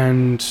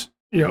 And,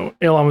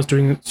 Aelon was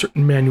doing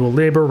certain manual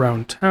labor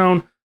around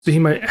town, so he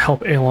might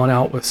help Aelon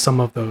out with some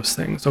of those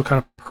things. So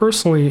kind of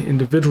personally,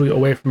 individually,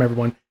 away from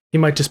everyone, he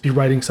might just be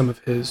writing some of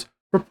his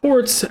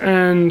reports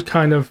and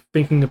kind of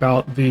thinking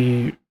about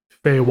the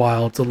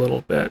Feywilds a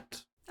little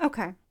bit.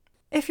 Okay.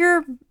 If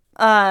you're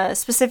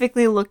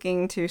specifically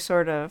looking to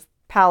sort of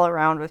pal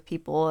around with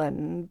people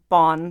and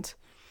bond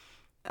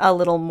a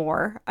little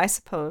more, I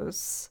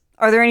suppose,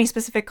 are there any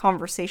specific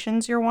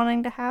conversations you're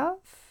wanting to have?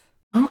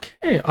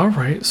 Okay, all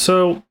right.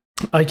 So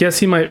I guess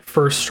he might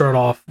first start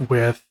off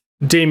with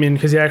Damien,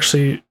 because he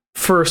actually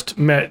first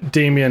met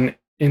Damien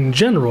in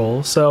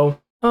general. So,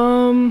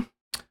 because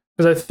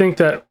I think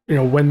that,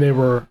 when they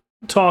were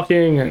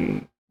talking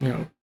and,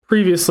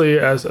 previously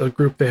as a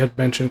group, they had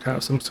mentioned kind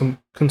of some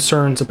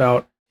concerns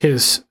about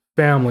his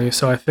family.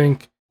 So I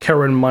think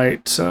Karen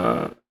might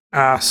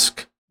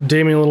ask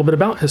Damien a little bit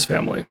about his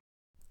family.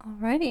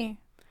 Alrighty.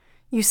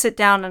 You sit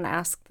down and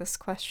ask this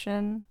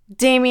question.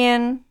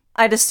 Damien,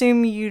 I'd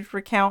assume you'd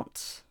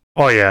recount.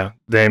 Oh yeah,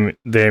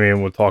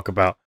 Damien would talk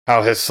about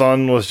how his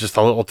son was just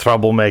a little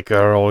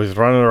troublemaker, always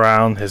running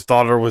around. His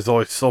daughter was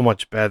always so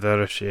much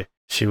better.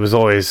 She was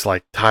always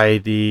like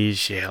tidy.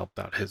 She helped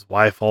out his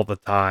wife all the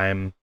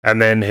time. And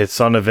then his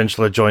son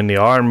eventually joined the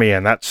army,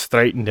 and that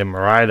straightened him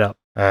right up.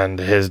 And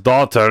his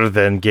daughter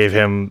then gave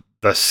him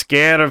the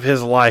scare of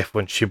his life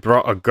when she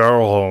brought a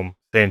girl home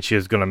saying she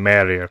was going to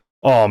marry her.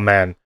 Oh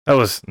man, that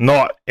was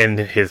not in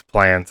his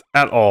plans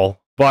at all.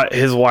 But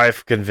his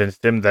wife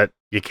convinced him that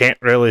you can't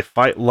really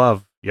fight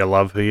love. You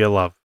love who you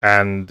love.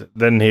 And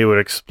then he would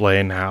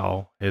explain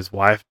how his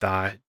wife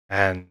died,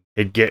 and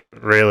he'd get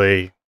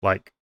really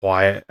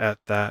quiet at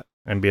that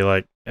and be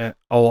like, a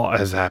lot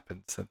has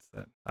happened since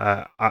then.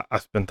 I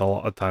spent a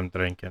lot of time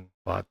drinking,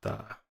 but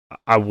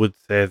I would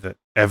say that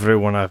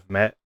everyone I've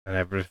met and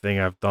everything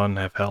I've done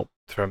have helped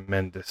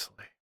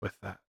tremendously with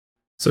that.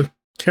 So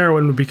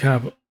Carowin would be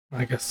kind of,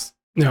 I guess,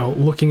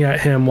 looking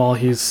at him while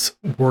he's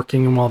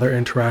working and while they're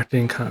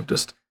interacting, kind of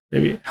just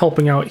maybe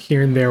helping out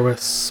here and there with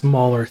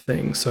smaller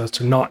things so as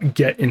to not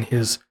get in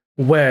his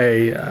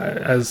way,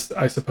 as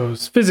I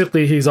suppose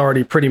physically he's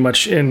already pretty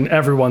much in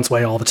everyone's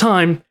way all the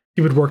time.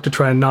 He would work to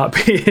try and not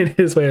be in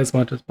his way as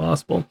much as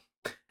possible.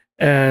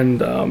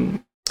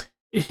 And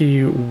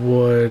he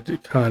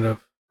would kind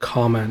of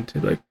comment,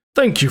 he'd be like,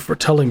 "Thank you for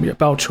telling me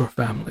about your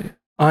family.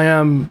 I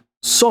am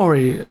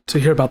sorry to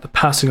hear about the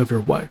passing of your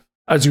wife.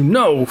 As you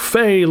know,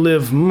 Fae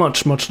live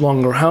much, much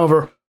longer.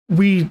 However,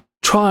 we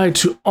try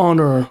to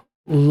honor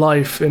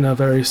life in a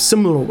very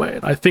similar way,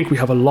 and I think we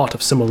have a lot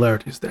of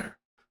similarities there.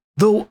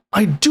 Though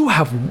I do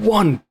have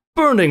one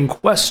burning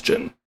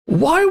question.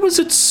 Why was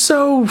it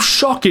so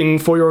shocking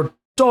for your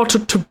daughter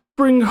to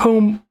bring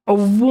home a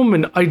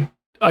woman?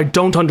 I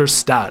don't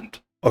understand."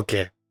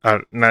 Okay,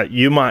 now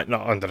you might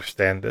not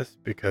understand this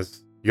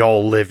because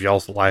y'all live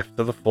y'all's life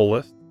to the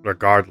fullest,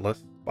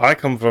 regardless. But I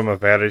come from a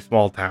very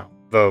small town.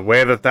 The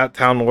way that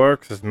town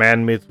works is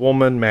man meets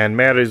woman, man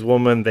marries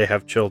woman, they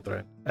have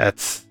children.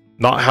 That's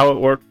not how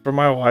it worked for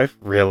my wife,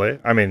 really.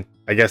 I mean,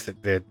 I guess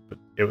it did, but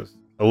it was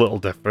a little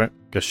different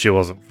because she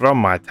wasn't from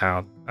my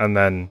town. And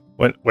then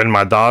when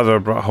my daughter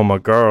brought home a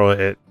girl,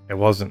 it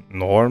wasn't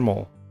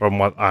normal from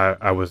what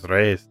I was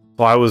raised.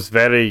 So I was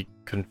very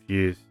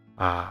confused.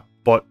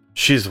 But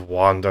she's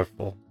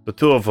wonderful. The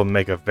two of them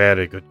make a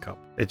very good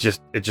couple. It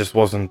just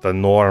wasn't the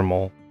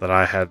normal that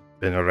I had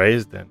been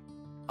raised in.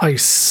 I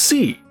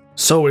see.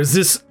 So is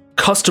this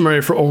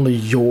customary for only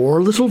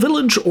your little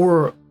village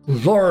or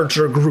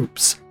larger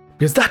groups?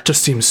 Because that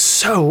just seems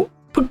so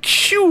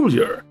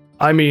peculiar.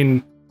 I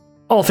mean,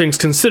 all things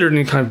considered, and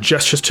he kind of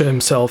gestures to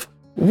himself,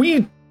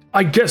 we,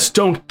 I guess,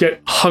 don't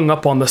get hung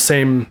up on the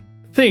same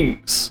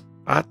things.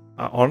 I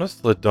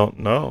honestly don't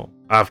know.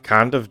 I've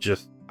kind of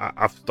just,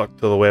 I've stuck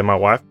to the way my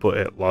wife put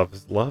it. Love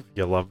is love.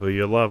 You love who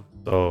you love.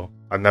 So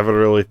I never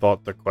really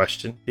thought to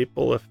question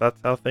people if that's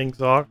how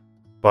things are.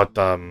 But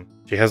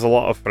she has a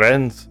lot of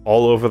friends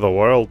all over the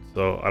world,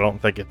 so I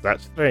don't think it's that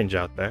strange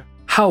out there.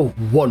 How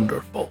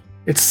wonderful.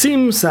 It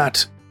seems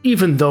that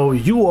even though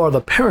you are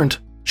the parent,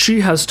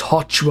 she has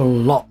taught you a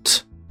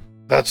lot.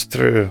 That's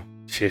true.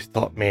 She's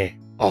taught me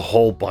a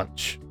whole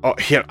bunch. Oh,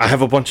 here, I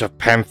have a bunch of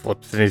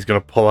pamphlets, and he's going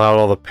to pull out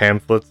all the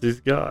pamphlets he's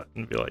got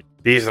and be like,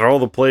 these are all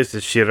the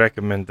places she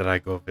recommended I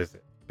go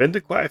visit. Been to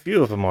quite a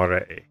few of them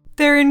already.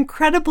 They're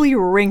incredibly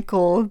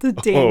wrinkled,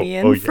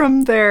 Damien, yeah.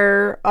 from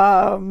their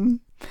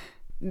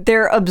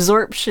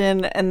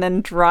absorption and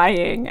then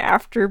drying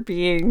after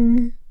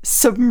being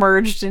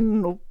submerged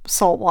in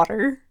salt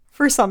water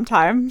for some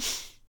time.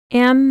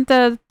 And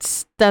the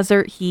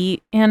desert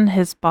heat and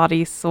his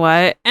body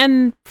sweat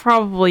and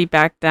probably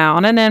back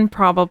down and then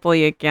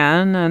probably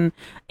again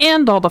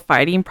and all the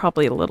fighting,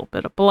 probably a little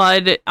bit of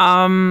blood.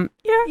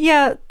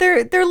 Yeah,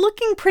 they're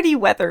looking pretty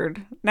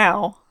weathered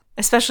now,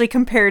 especially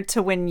compared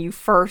to when you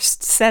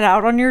first set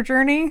out on your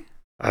journey.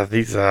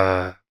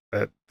 They're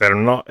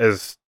not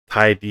as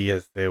tidy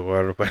as they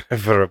were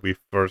whenever we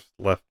first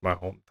left my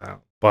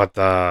hometown. But,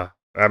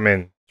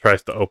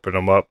 tries to open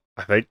them up.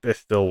 I think they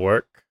still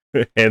work.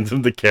 Hands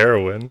them to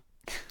Carowin.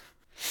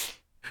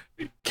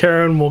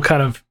 Karen will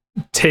kind of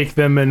take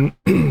them and,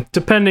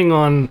 depending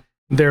on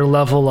their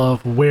level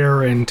of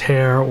wear and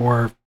tear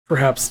or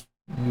perhaps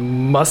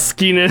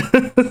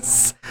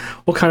muskiness,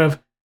 will kind of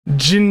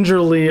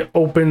gingerly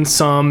open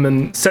some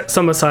and set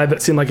some aside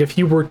that seem like if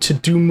he were to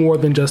do more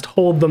than just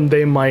hold them,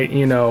 they might,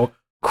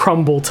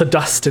 crumble to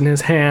dust in his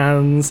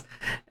hands.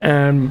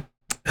 And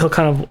he'll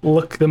kind of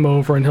look them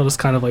over and he'll just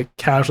kind of like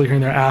casually here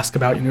and there ask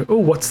about, oh,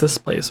 what's this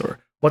place? Or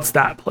what's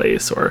that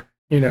place? Or,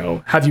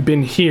 have you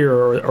been here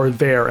or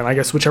there? And I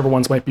guess whichever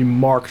ones might be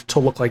marked to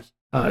look like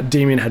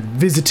Damien had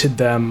visited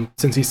them,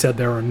 since he said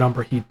there are a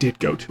number he did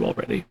go to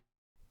already.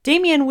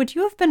 Damien, would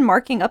you have been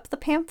marking up the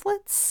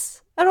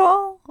pamphlets at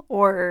all?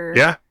 Or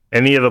Yeah,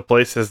 any of the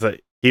places that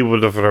he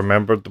would have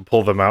remembered to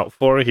pull them out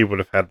for, he would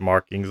have had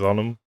markings on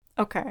them.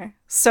 Okay.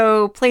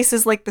 So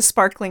places like the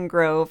Sparkling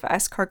Grove,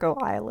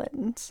 Escargot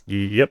Island.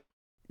 Yep.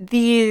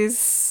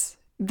 These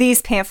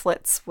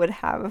pamphlets would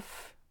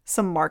have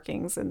some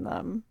markings in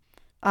them.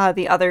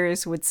 The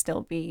others would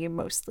still be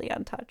mostly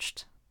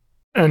untouched.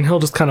 And he'll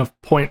just kind of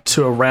point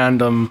to a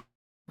random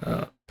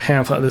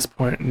pamphlet at this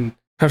point and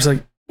kind of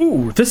like,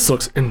 ooh, this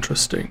looks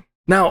interesting.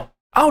 Now,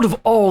 out of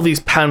all these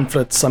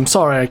pamphlets, I'm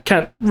sorry I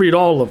can't read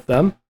all of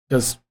them,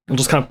 because he'll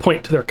just kind of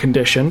point to their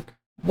condition.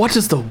 What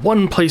is the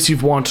one place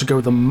you've wanted to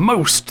go the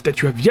most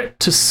that you have yet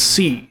to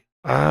see?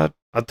 I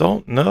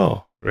don't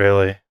know,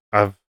 really.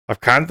 I've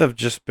kind of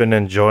just been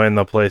enjoying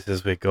the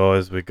places we go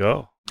as we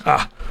go.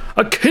 Ah,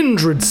 a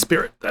kindred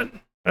spirit,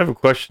 then. I have a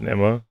question,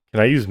 Emma.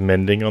 Can I use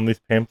mending on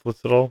these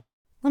pamphlets at all?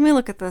 Let me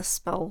look at the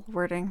spell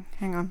wording.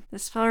 Hang on. The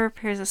spell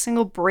repairs a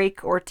single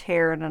break or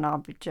tear in an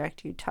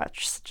object you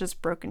touch, such as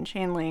broken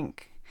chain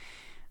link,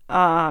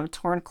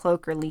 torn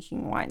cloak, or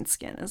leaking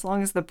wineskin. As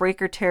long as the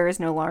break or tear is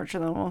no larger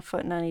than 1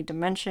 foot in any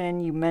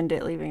dimension, you mend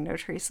it, leaving no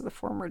trace of the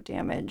former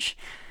damage.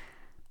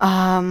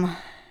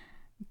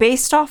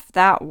 Based off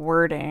that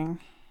wording,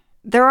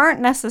 there aren't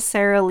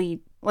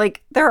necessarily,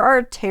 there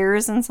are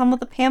tears in some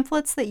of the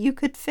pamphlets that you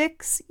could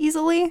fix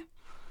easily.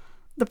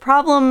 The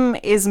problem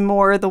is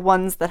more the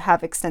ones that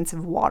have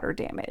extensive water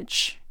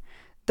damage.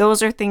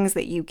 Those are things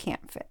that you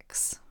can't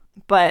fix.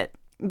 But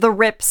the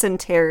rips and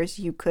tears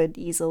you could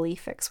easily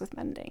fix with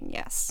mending,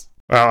 yes.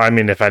 Well,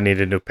 if I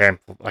need a new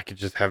pamphlet, I could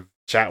just have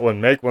Chatwin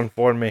make one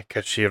for me,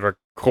 because she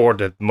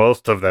recorded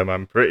most of them,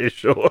 I'm pretty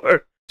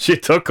sure. She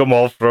took them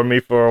all from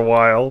me for a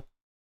while.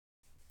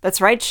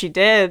 That's right, she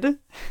did.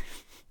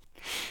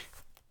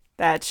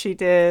 That she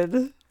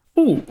did.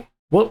 Ooh,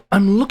 well,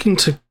 I'm looking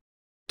to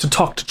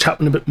talk to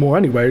Chapman a bit more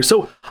anyway,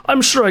 so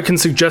I'm sure I can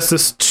suggest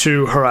this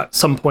to her at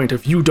some point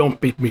if you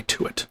don't beat me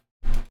to it.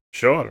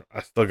 Sure,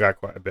 I still got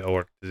quite a bit of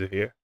work to do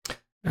here.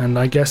 And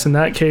I guess in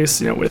that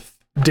case, with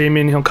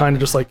Damien, he'll kind of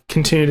just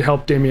continue to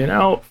help Damien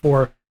out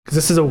because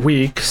this is a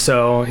week,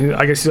 so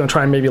I guess he's gonna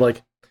try and maybe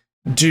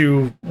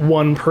do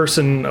one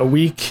person a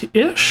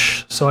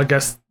week-ish. So I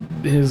guess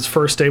his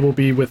first day will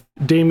be with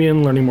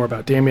Damien, learning more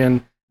about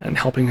Damien and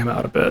helping him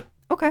out a bit.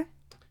 Okay.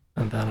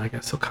 And then I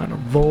guess he'll kind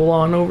of roll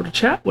on over to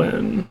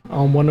Chatwin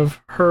on one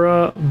of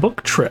her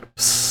book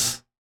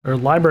trips, or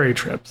library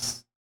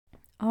trips.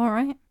 All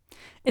right.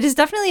 It is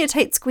definitely a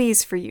tight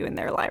squeeze for you in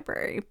their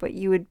library, but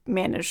you would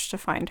manage to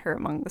find her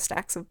among the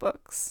stacks of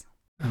books.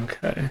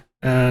 Okay.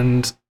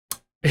 And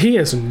he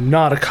is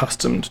not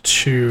accustomed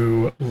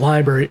to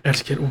library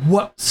etiquette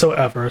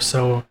whatsoever,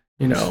 so,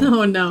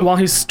 Oh, no. while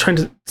he's trying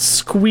to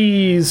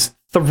squeeze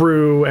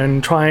through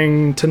and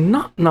trying to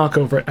not knock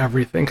over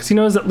everything, because he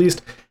knows at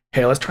least,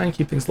 hey, let's try and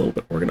keep things a little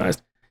bit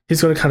organized.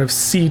 He's going to kind of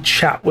see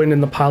Chatwin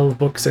in the pile of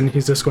books, and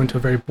he's just going to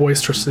very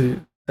boisterously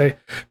say,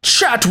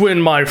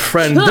 Chatwin, my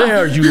friend,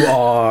 there you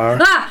are.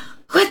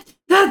 What?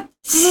 What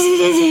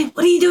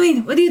are you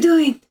doing? What are you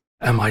doing?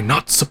 Am I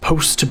not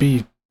supposed to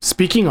be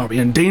speaking? Are we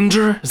in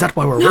danger? Is that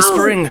why we're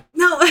whispering?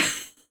 No.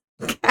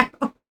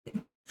 Carol.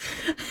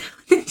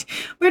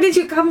 Where did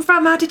you come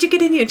from? How did you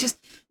get in here?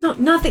 No,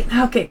 nothing.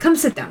 Okay, come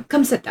sit down.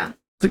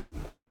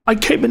 I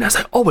came in as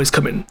I always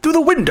come in, through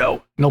the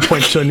window. And he'll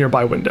point to a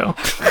nearby window.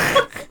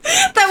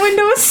 That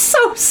window is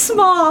so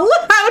small.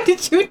 How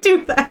did you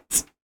do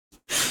that?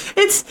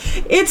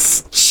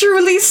 It's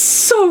truly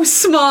so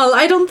small.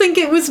 I don't think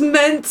it was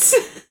meant.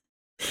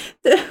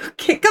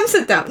 Okay, come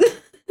sit down.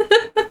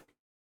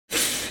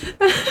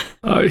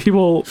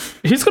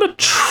 He's gonna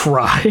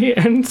try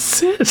and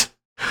sit.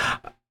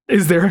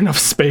 Is there enough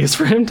space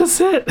for him to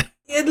sit?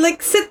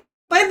 Sit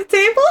by the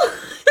table?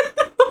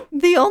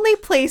 The only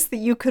place that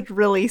you could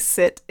really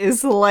sit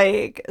is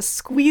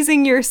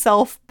squeezing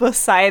yourself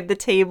beside the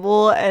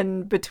table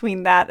and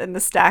between that and the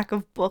stack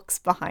of books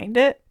behind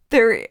it.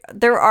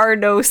 There are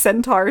no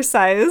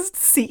centaur-sized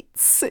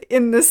seats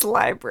in this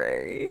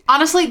library.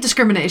 Honestly,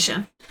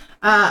 discrimination.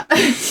 We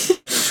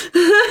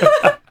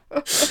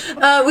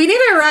need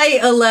to write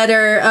a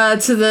letter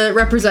to the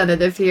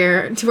representative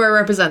here, to our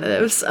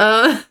representatives.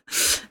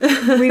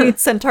 We need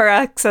centaur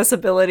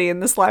accessibility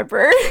in this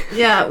library.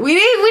 Yeah, we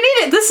need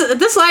it.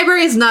 This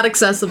library is not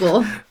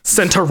accessible.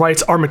 Centaur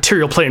rights are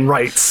material plane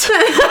rights.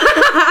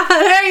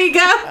 There you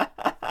go.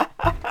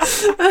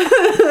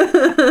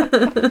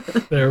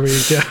 There we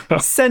go.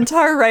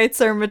 Centaur rights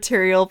are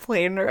material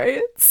plane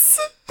rights.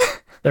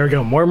 There we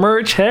go. More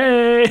merch.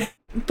 Hey.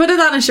 Put it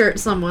on a shirt,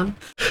 someone.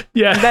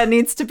 Yeah. That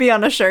needs to be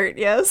on a shirt,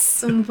 yes.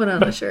 Someone put it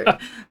on a shirt.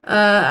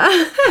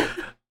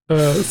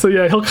 So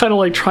yeah, he'll kind of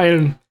like try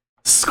and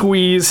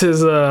squeeze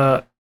his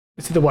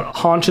it's either what,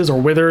 haunches or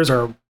withers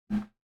or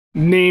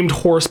named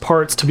horse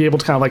parts to be able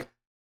to kind of like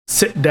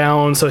sit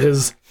down. So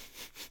he's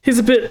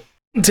a bit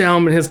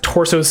down, but his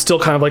torso is still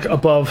kind of like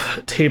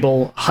above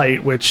table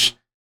height, which,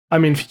 I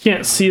mean, if you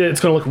can't see it, it's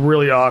going to look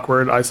really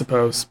awkward, I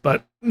suppose.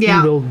 But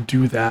Yeah. he will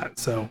do that.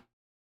 So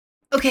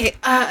Okay,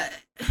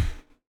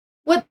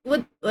 what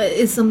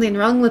is something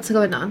wrong? What's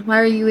going on? Why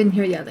are you in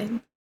here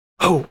yelling?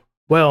 oh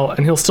well,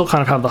 and he'll still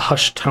kind of have the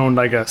hushed tone,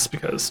 I guess,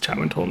 because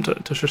Chapman told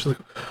him to shush. Like,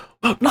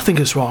 well, nothing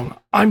is wrong.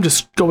 I'm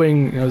just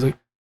going. I was like,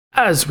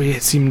 as we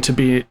seem to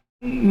be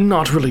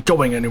not really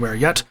going anywhere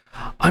yet,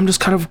 I'm just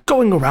kind of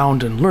going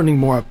around and learning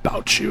more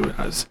about you.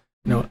 As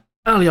you know,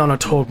 Aliana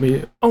told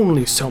me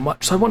only so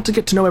much, so I want to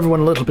get to know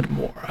everyone a little bit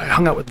more. I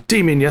hung out with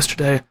Damien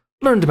yesterday,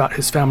 learned about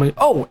his family.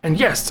 Oh, and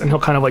yes, and he'll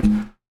kind of like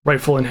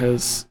rifle in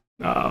his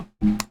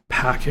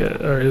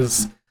packet or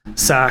his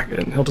sack,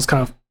 and he'll just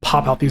kind of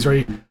pop out these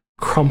very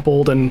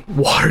crumpled and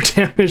water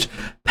damaged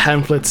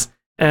pamphlets,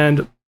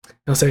 and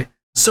he'll say,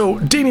 so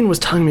Damien was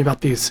telling me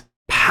about these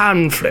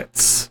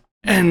pamphlets,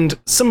 and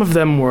some of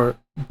them were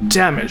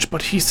damaged,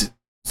 but he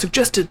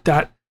suggested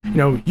that, you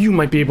know, you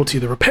might be able to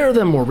either repair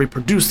them or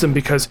reproduce them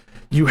because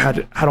you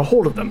had a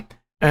hold of them.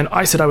 And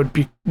I said I would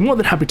be more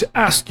than happy to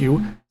ask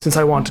you, since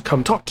I want to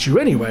come talk to you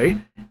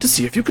anyway, to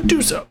see if you could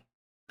do so.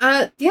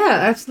 Yeah,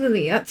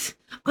 absolutely.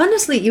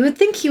 Honestly, you would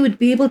think he would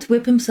be able to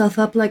whip himself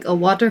up like a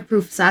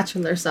waterproof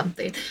satchel or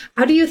something.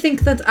 How do you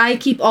think that I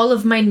keep all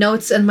of my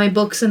notes and my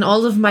books and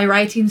all of my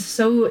writings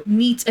so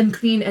neat and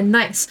clean and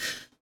nice?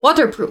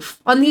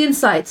 Waterproof on the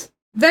inside.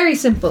 Very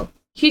simple.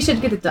 He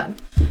should get it done.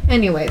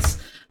 Anyways,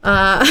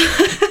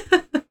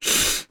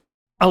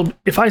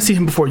 If I see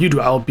him before you do,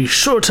 I'll be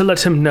sure to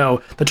let him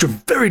know that you're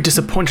very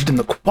disappointed in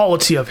the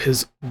quality of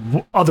his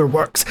other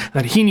works and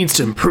that he needs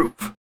to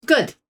improve.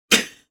 good.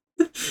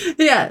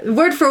 Yeah,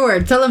 word for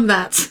word. Tell him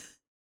that.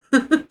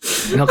 And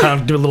he'll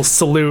kind of do a little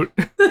salute.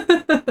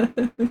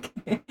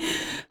 Okay.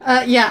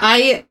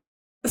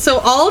 So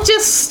I'll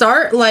just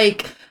start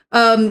like,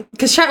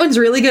 because Chatwin's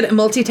really good at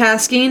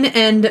multitasking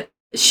and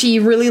she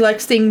really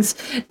likes things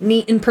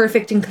neat and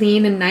perfect and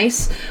clean and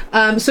nice.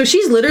 So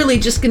she's literally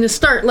just gonna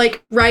start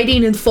like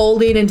writing and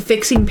folding and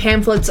fixing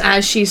pamphlets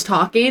as she's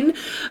talking,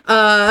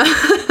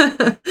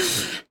 and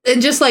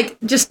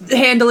just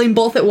handling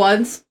both at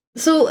once.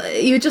 So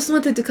you just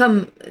wanted to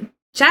come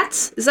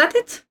chat? Is that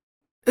it?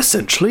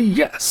 Essentially,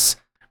 yes.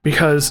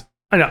 Because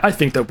I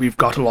think that we've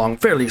got along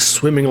fairly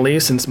swimmingly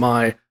since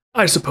my,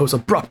 I suppose,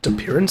 abrupt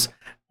appearance.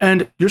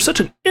 And you're such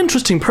an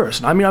interesting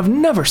person. I mean, I've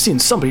never seen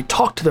somebody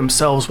talk to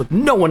themselves with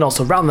no one else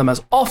around them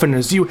as often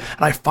as you,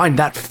 and I find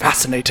that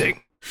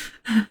fascinating.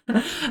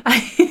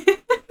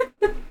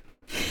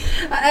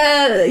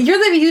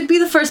 You'd be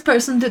the first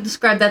person to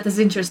describe that as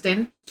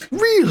interesting.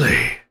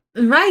 Really?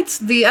 Right,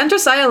 the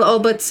Androsile all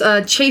but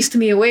chased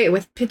me away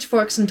with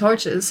pitchforks and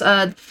torches.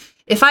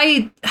 If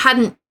I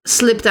hadn't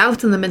slipped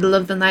out in the middle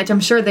of the night, I'm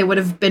sure they would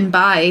have been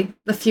by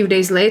a few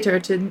days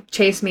later to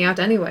chase me out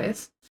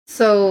anyways.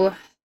 So,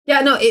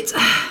 yeah, no, it's...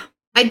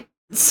 I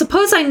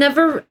suppose I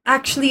never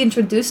actually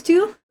introduced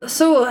you.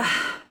 So,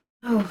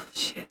 oh,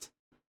 shit.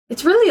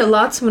 It's really a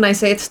lot when I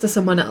say it to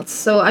someone else,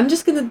 so I'm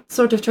just gonna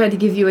sort of try to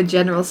give you a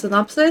general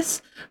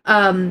synopsis.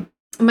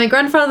 My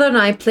grandfather and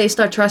I placed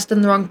our trust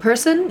in the wrong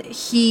person.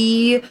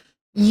 He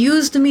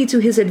used me to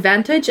his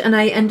advantage, and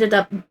I ended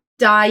up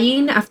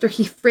dying after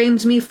he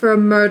framed me for a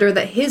murder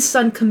that his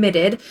son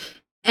committed.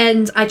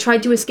 And I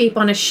tried to escape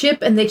on a ship,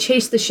 and they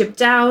chased the ship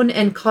down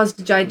and caused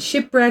a giant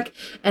shipwreck,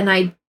 and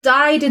I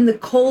died in the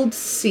cold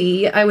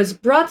sea. I was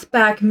brought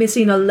back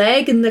missing a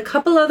leg and a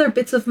couple other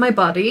bits of my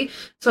body,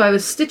 so I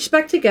was stitched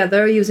back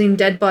together using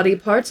dead body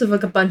parts of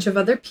like a bunch of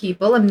other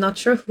people, I'm not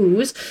sure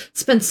whose.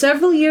 Spent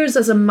several years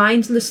as a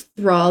mindless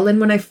thrall, and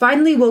when I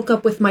finally woke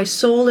up with my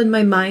soul and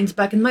my mind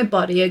back in my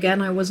body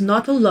again, I was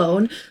not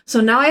alone,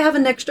 so now I have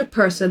an extra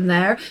person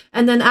there.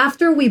 And then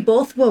after we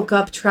both woke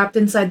up trapped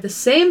inside the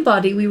same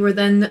body, we were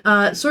then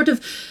sort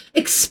of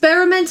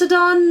experimented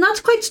on,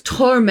 not quite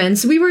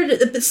torments.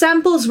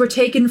 Samples were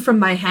taken taken from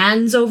my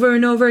hands over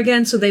and over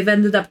again, so they've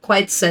ended up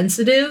quite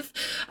sensitive,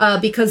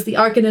 because the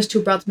Arcanist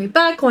who brought me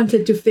back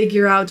wanted to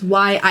figure out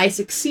why I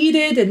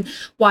succeeded and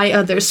why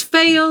others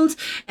failed,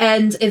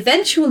 and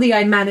eventually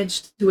I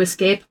managed to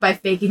escape by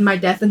faking my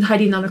death and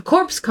hiding on a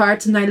corpse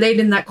cart, and I laid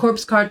in that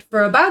corpse cart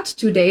for about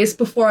 2 days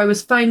before I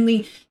was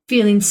finally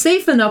feeling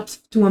safe enough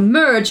to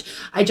emerge.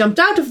 I jumped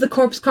out of the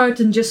corpse cart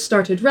and just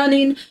started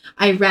running.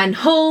 I ran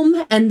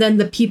home, and then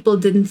the people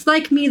didn't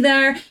like me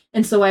there,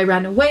 and so I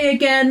ran away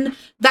again.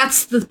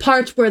 That's the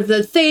part where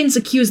the Thanes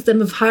accused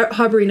them of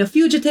harboring a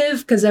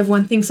fugitive, because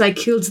everyone thinks I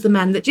killed the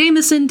man that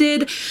Jameson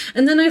did,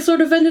 and then I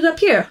sort of ended up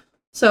here.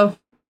 So,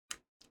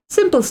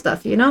 simple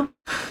stuff, you know?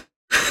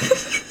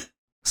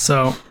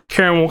 So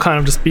Karen will kind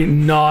of just be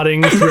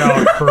nodding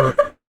throughout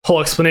her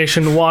whole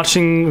explanation,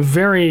 watching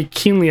very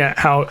keenly at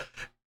how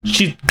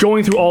she's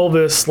going through all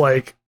this,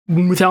 like,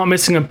 without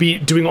missing a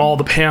beat, doing all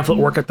the pamphlet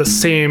work at the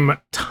same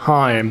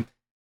time.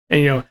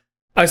 And, you know,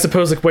 I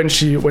suppose, like, when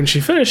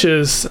she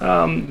finishes,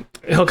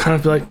 he'll kind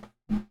of be like,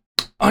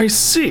 I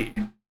see.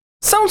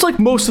 Sounds like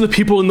most of the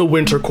people in the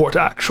Winter Court,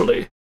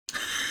 actually.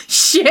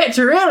 Shit,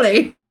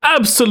 really?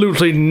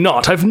 Absolutely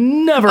not. I've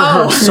never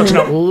heard such an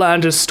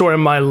outlandish story in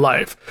my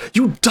life.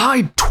 You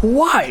died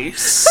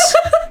twice.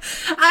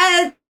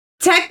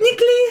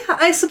 Technically,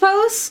 I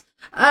suppose.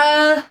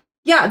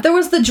 Yeah, there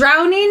was the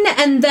drowning,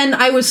 and then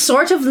I was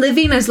sort of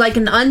living as like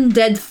an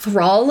undead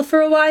thrall for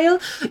a while.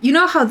 You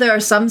know how there are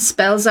some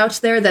spells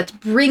out there that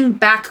bring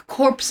back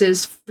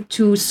corpses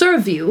to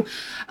serve you,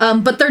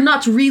 but they're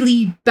not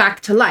really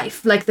back to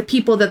life, like the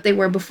people that they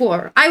were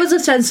before. I was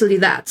essentially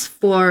that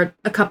for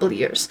a couple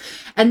years.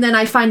 And then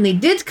I finally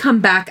did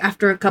come back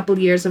after a couple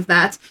years of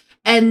that,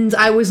 and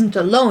I wasn't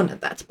alone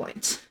at that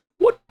point.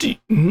 What do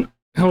you...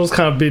 I was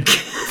kind of be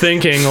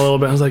thinking a little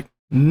bit. I was like,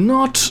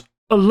 not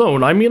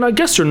alone. I mean, I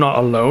guess you're not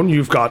alone.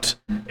 You've got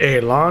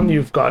Elon,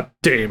 you've got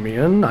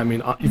Damien. I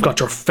mean, you've got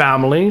your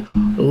family.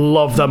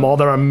 Love them all.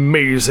 They're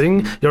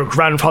amazing. Your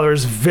grandfather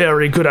is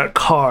very good at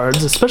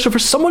cards, especially for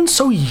someone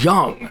so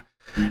young.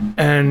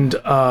 And,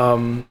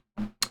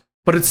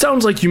 but it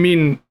sounds like you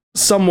mean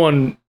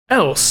someone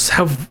else.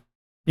 Have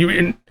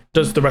you...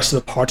 Does the rest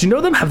of the party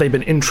know them? Have they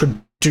been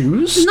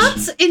introduced?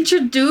 Not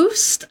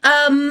introduced.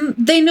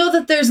 They know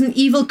that there's an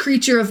evil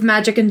creature of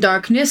magic and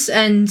darkness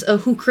and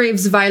who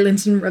craves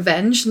violence and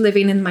revenge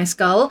living in my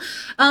skull.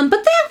 But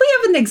we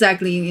haven't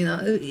exactly,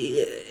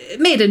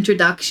 made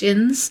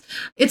introductions.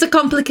 It's a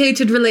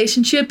complicated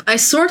relationship. I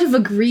sort of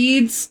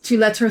agreed to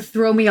let her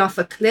throw me off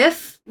a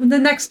cliff the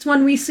next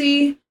one we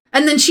see.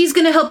 And then she's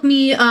going to help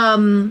me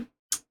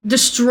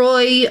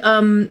destroy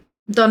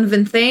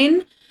Donovan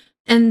Thane.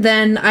 And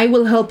then I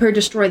will help her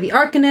destroy the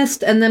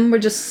Arcanist, and then we're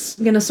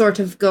just gonna sort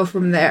of go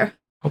from there.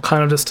 I'll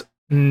kind of just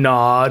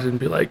nod and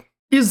be like,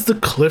 is the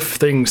cliff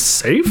thing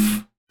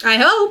safe? I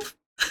hope.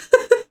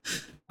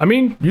 I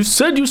mean, you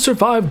said you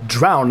survived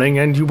drowning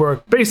and you were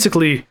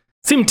basically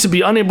seemed to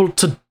be unable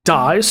to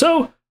die,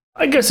 so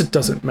I guess it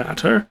doesn't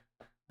matter.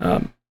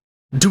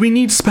 Do we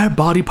need spare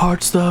body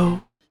parts,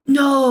 though?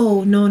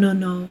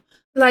 No.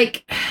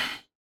 Like...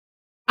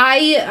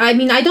 I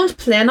mean, I don't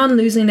plan on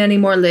losing any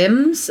more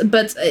limbs,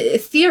 but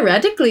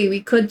theoretically,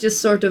 we could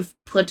just sort of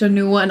put a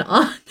new one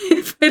on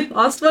if I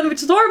lost one,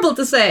 which is horrible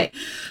to say.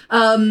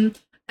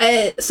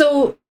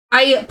 So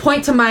I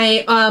point to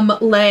my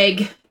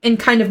leg and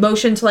kind of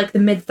motion to like the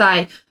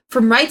mid-thigh.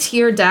 From right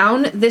here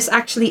down, this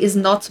actually is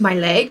not my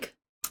leg.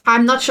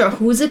 I'm not sure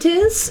whose it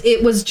is.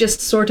 It was just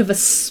sort of a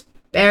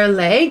spare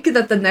leg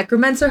that the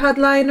necromancer had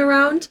lying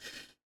around.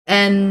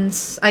 And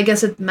I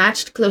guess it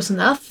matched close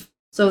enough.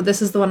 So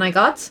this is the one I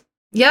got.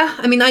 Yeah,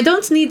 I mean, I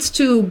don't need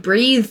to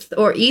breathe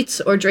or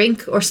eat or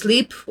drink or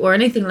sleep or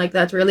anything like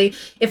that, really.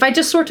 If I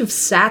just sort of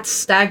sat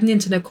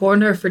stagnant in a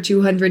corner for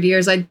 200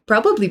 years, I'd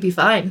probably be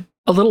fine.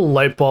 A little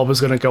light bulb is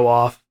going to go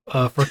off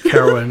for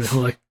Carowin. Who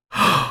like,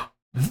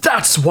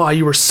 that's why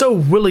you were so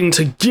willing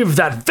to give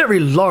that very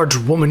large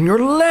woman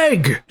your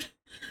leg.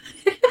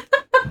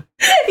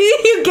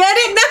 You get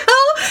it now?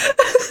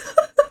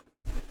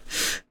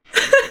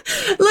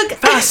 Look,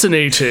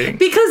 fascinating.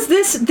 Because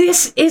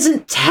this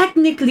isn't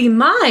technically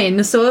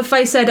mine. So if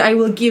I said I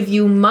will give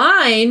you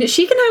mine,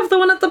 she can have the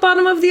one at the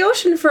bottom of the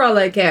ocean for all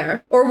I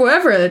care, or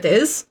wherever it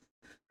is.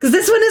 Because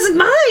this one isn't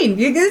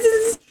mine.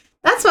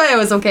 That's why I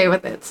was okay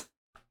with it.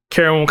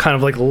 Karen will kind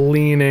of like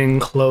leaning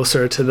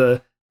closer to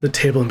the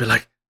table and be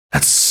like,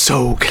 "That's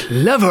so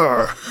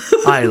clever.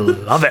 I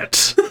love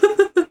it."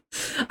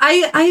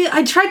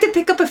 I tried to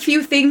pick up a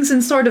few things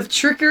in sort of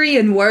trickery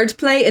and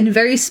wordplay and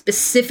very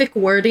specific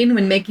wording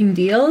when making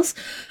deals.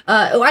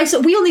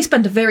 We only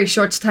spent a very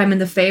short time in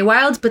the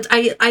Feywild, but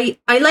I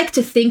like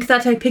to think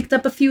that I picked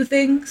up a few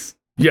things.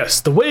 Yes,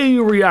 the way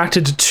you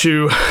reacted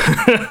to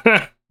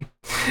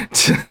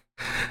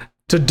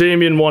to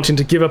Damien wanting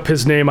to give up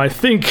his name, I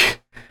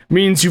think,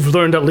 means you've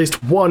learned at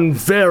least one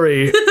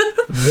very,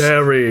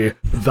 very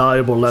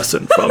valuable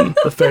lesson from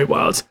the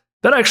Feywilds.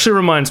 That actually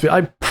reminds me,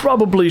 I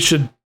probably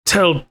should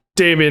tell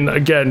Damien,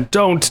 again,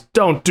 don't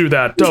do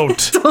that.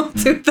 Don't. Don't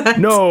do that.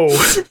 No.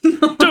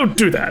 Don't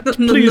do that.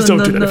 Please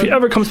don't do that. If he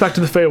ever comes back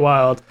to the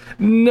Feywild,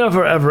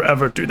 never, ever,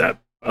 ever do that.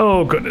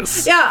 Oh,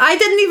 goodness. Yeah, I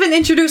didn't even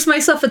introduce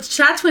myself as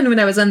Chatwin when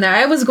I was in there.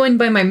 I was going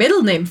by my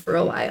middle name for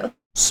a while.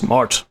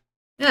 Smart.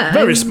 Yeah.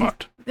 Very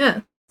smart.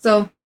 Yeah.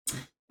 So,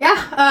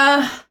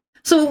 yeah.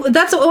 So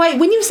that's why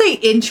when you say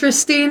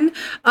interesting,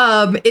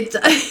 it's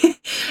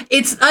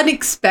it's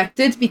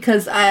unexpected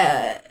because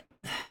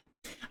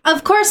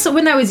of course,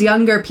 when I was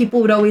younger, people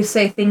would always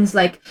say things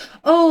like,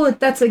 "Oh,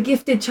 that's a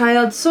gifted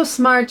child, so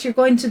smart. You're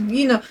going to,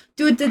 do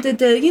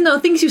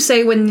things you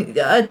say when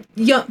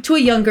to a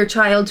younger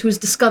child who's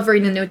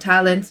discovering a new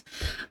talent."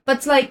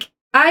 But like,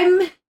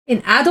 I'm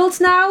an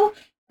adult now,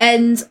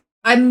 and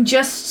I'm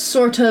just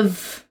sort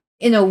of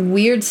in a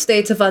weird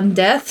state of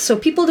undeath, so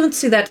people don't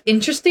see that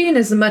interesting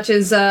as much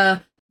as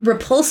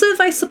repulsive,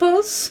 I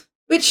suppose.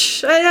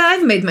 Which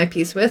I've made my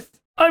peace with.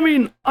 I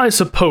mean, I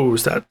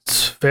suppose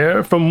that's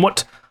fair. From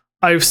what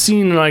I've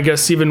seen, and I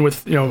guess even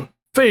with,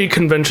 Fey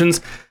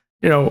conventions,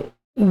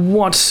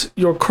 what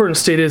your current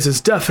state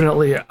is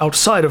definitely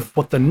outside of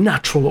what the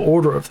natural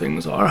order of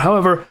things are.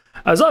 However,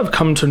 as I've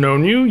come to know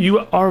you, you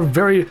are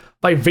very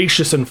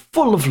vivacious and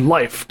full of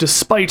life,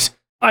 despite,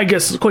 I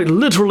guess, quite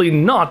literally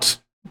not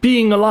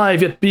being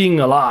alive yet being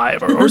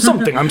alive, or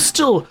something. I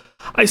still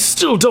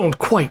don't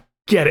quite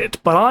get it,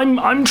 but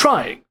I'm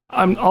trying.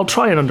 I'll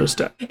try and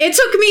understand. It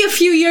took me a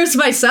few years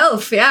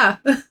myself, yeah.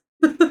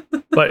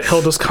 But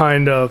he'll just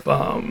kind of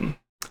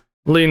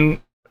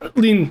lean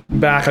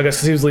back, I guess,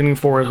 because he was leaning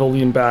forward, he'll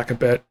lean back a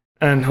bit,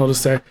 and he'll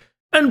just say,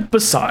 and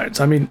besides,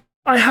 I mean,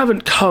 I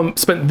haven't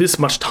spent this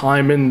much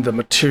time in the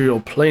material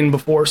plane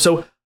before,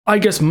 so I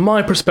guess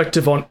my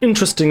perspective on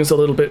interesting is a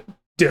little bit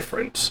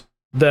different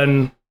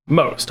than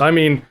most. I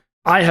mean,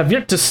 I have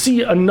yet to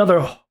see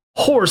another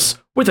horse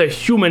with a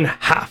human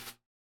half.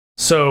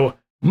 So,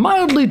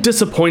 mildly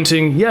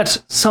disappointing,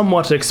 yet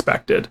somewhat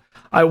expected.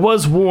 I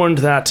was warned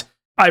that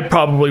I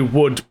probably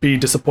would be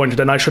disappointed,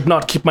 and I should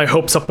not keep my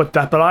hopes up with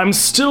that, but I'm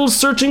still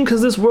searching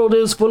because this world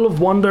is full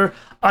of wonder.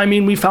 I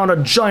mean, we found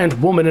a giant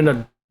woman in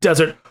a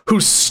desert who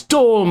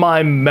stole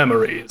my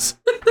memories.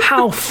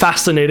 How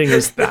fascinating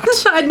is that?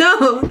 I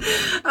know.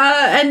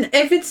 And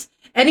if it's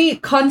any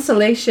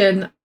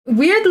consolation,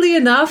 weirdly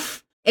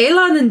enough,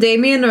 Aelon and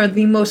Damien are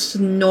the most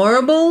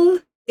normal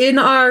in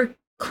our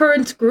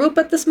current group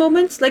at this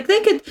moment. Like,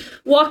 they could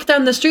walk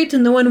down the street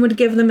and no one would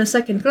give them a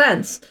second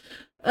glance.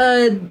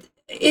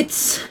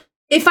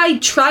 If I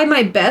try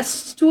my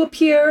best to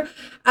appear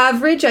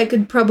average, I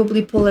could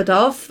probably pull it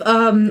off.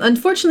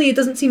 Unfortunately, it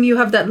doesn't seem you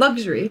have that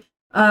luxury.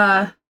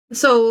 I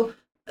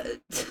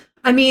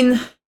mean,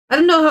 I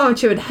don't know how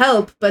much it would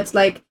help, but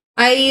like,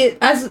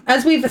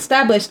 as we've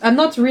established, I'm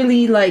not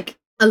really like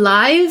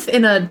alive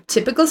in a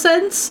typical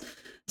sense.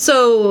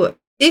 So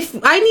if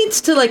I need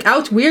to like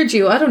out weird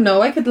you, I don't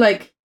know, I could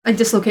like, I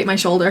dislocate my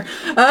shoulder.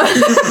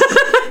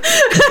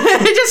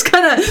 I just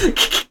kind of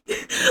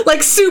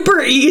like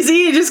super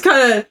easy. Just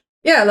kind of,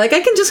 yeah, like I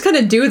can just kind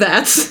of do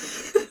that.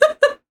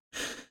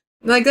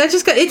 Like that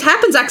just it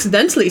happens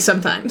accidentally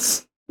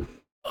sometimes.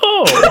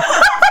 Oh,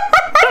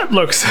 that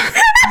looks.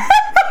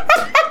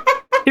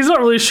 He's not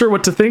really sure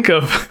what to think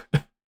of.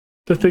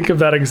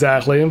 That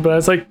exactly, but I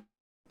was like,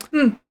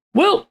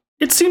 well,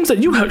 it seems that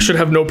you should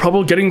have no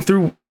troubles getting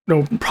through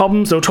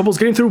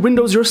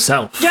windows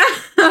yourself. Yeah,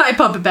 I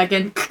pop it back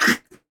in.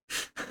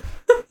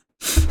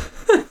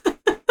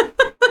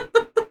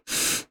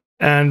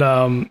 And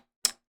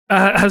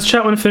has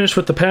Chatwin finished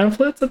with the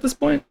pamphlets at this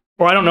point?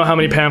 Or I don't know how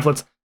many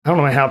pamphlets. I don't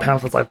know how many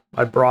pamphlets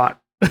I brought.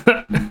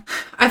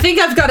 I think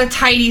I've got a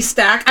tidy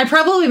stack. I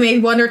probably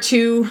made one or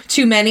two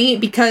too many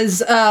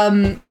because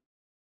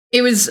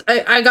it was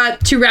I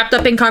got too wrapped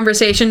up in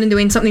conversation and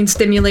doing something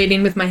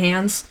stimulating with my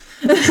hands.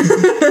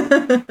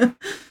 I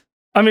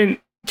mean,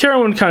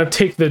 Karen would kind of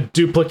take the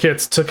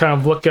duplicates to kind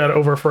of look at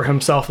over for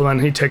himself, and then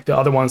he'd take the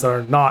other ones that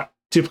are not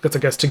duplicates, I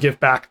guess, to give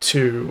back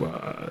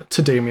to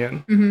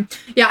Damien. Mm-hmm.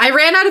 Yeah, I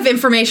ran out of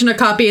information to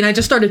copy, and I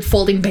just started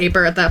folding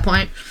paper at that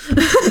point.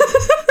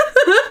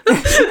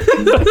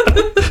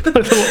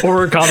 Little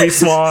origami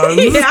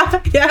swans.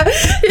 Yeah.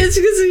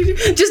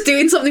 It's just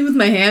doing something with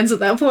my hands at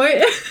that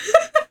point.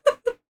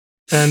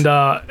 And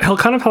he'll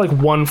kind of have like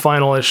one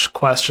final-ish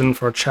question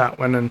for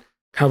Chatwin, and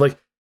kind of like,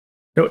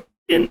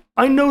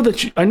 I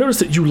noticed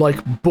that you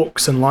like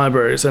books and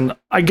libraries, and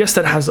I guess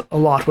that has a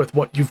lot with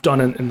what you've done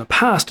in the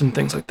past and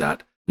things like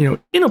that. In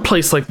a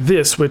place like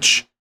this,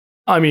 which,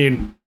 I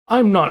mean,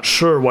 I'm not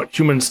sure what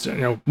humans,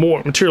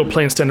 more material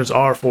plane standards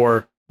are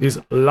for these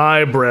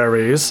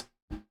libraries.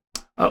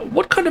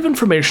 What kind of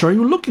information are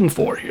you looking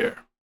for here?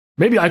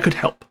 Maybe I could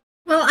help.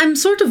 Well, I'm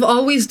sort of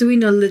always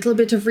doing a little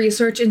bit of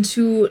research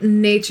into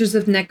natures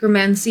of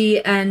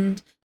necromancy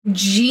and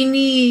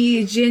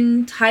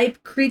jinn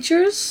type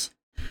creatures.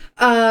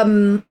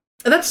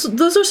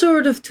 Those are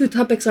sort of two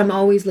topics I'm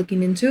always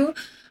looking into.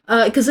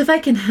 Because if I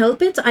can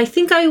help it, I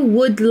think I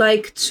would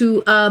like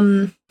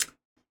to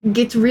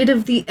get rid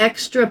of the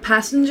extra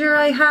passenger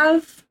I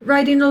have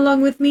riding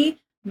along with me,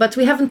 but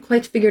we haven't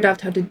quite figured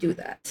out how to do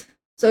that.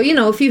 So,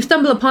 if you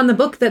stumble upon the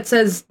book that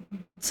says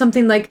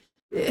something like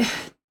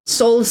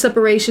soul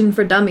separation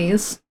for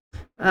dummies,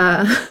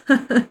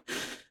 then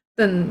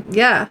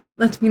yeah,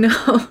 let me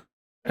know.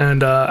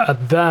 And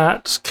at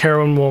that,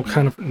 Carolyn will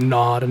kind of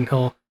nod and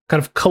he'll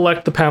kind of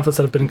collect the pamphlets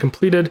that have been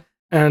completed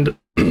and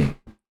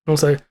he'll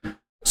say,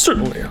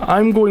 certainly,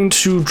 I'm going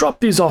to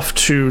drop these off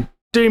to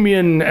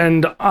Damien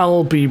and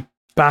I'll be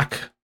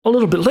back a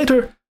little bit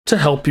later to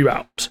help you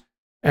out.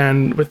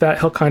 And with that,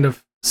 he'll kind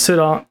of sit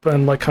up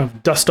and like kind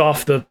of dust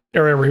off the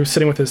area where he was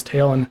sitting with his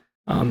tail, and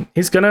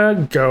he's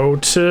gonna go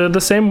to the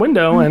same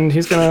window and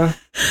he's gonna,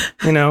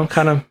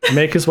 kind of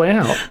make his way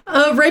out.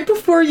 Right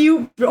before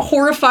you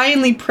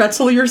horrifyingly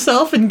pretzel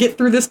yourself and get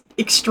through this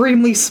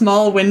extremely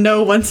small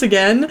window once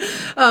again,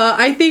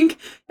 I think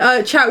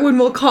Chatwin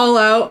will call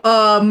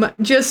out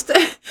just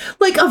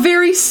like a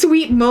very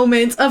sweet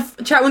moment of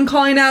Chatwin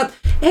calling out,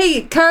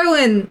 "Hey,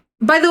 Carolyn,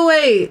 by the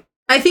way,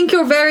 I think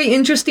you're very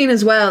interesting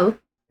as well."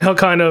 He'll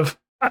kind of,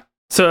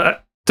 I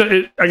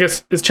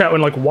guess, is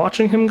Chatwin like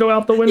watching him go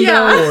out the window,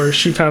 Yeah. or is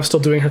she kind of still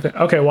doing her thing?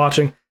 Okay,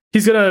 watching.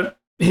 He's gonna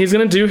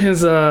do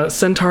his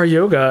centaur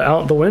yoga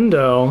out the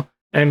window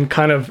and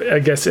kind of, I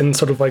guess, in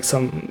sort of like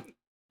some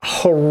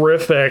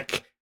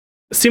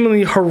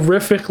seemingly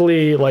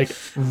horrifically like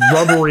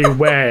rubbery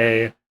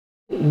way,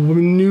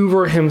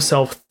 maneuver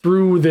himself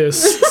through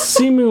this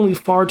seemingly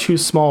far too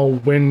small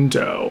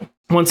window.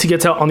 Once he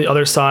gets out on the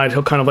other side,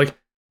 he'll kind of like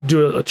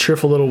do a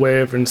cheerful little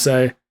wave and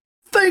say,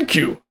 "Thank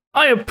you.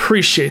 I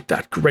appreciate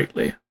that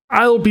greatly.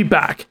 I'll be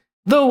back.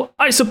 Though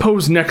I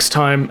suppose next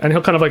time," and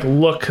he'll kind of like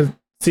look,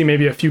 see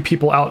maybe a few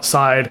people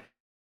outside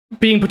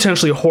being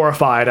potentially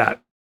horrified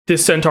at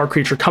this centaur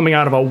creature coming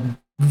out of a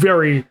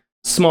very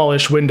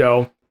smallish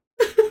window.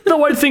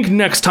 "Though I think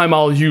next time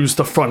I'll use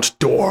the front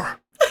door."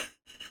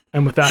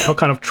 And with that, he'll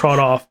kind of trot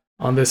off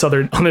on this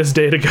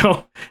day to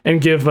go and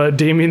give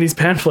Damien these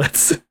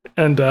pamphlets.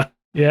 And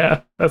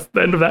yeah, that's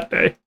the end of that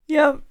day.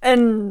 Yep,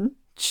 and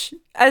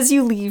as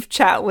you leave,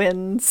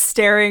 Chatwin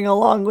staring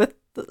along with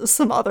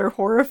some other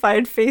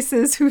horrified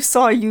faces who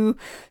saw you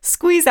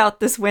squeeze out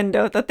this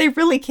window that they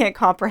really can't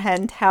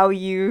comprehend how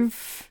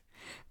you've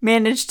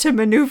managed to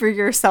maneuver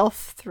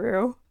yourself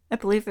through. I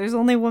believe there's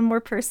only one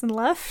more person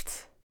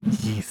left.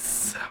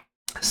 Yes.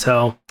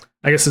 So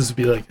I guess this would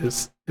be like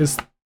his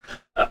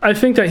I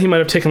think that he might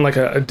have taken like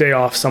a day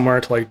off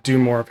somewhere to like do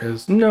more of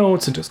his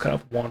notes and just kind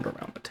of wander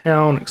around the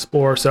town,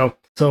 explore. So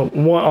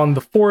on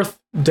the fourth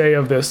day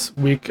of this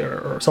week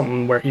or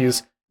something where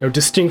he's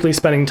distinctly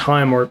spending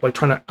time or like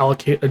trying to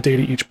allocate a day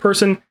to each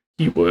person,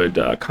 he would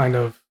kind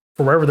of,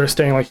 for wherever they're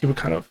staying, like he would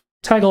kind of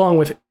tag along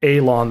with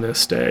Alon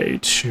this day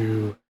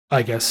to,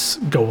 I guess,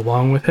 go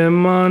along with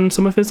him on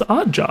some of his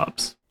odd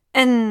jobs.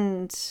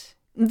 And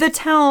the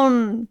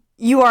town,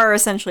 you are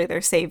essentially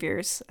their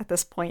saviors at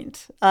this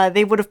point.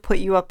 They would have put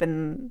you up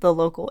in the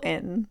local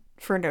inn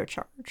for no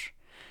charge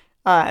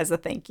as a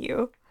thank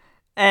you.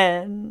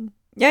 And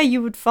yeah,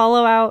 you would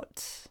follow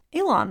out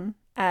Alon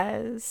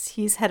as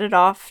he's headed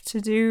off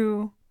to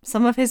do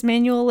some of his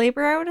manual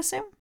labor, I would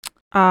assume.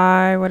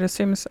 I would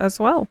assume as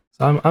well.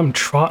 So I'm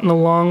trotting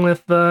along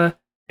with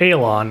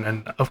Alon,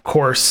 and of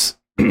course,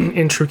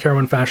 in true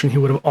Carowin fashion, he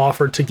would have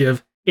offered to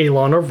give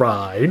Alon a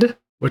ride,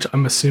 which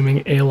I'm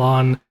assuming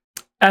Alon,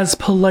 as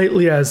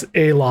politely as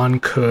Alon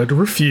could,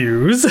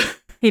 refuse.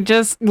 He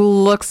just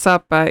looks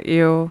up at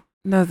you.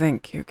 "No,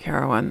 thank you,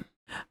 Carowin.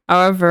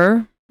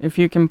 However, if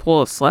you can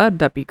pull a sled,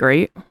 that'd be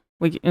great.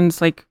 We can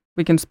split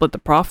the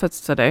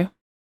profits today."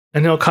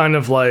 And he'll kind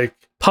of like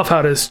puff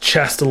out his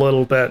chest a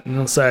little bit and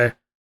he'll say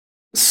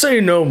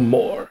no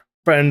more,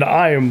 friend,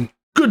 I am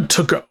good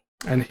to go.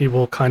 And he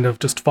will kind of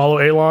just follow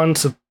Alon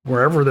to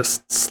wherever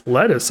this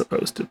sled is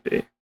supposed to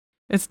be.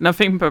 It's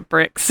nothing but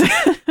bricks.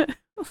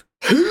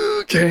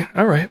 Okay,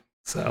 all right.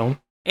 So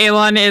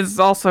Alon is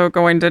also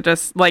going to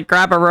just like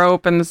grab a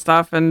rope and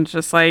stuff and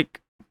just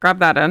like grab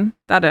that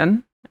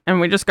in,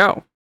 and we just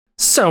go.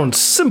 Sounds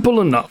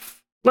simple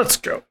enough. Let's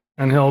go.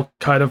 And he'll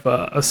kind of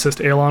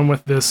assist Alon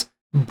with this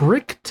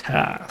brick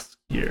task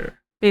here.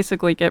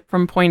 Basically get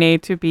from point A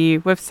to B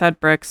with said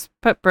bricks,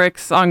 put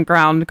bricks on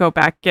ground, go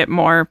back, get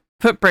more,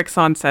 put bricks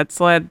on said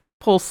sled,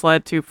 pull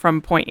sled to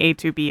from point A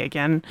to B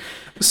again.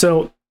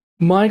 So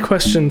my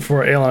question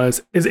for Alon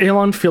is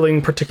Alon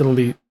feeling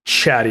particularly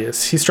chatty?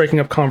 Is he striking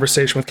up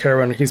conversation with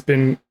Carowin? He's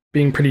been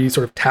being pretty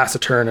sort of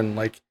taciturn and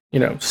like,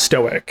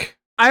 stoic.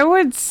 I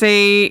would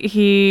say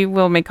he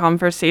will make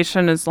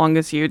conversation as long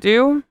as you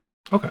do.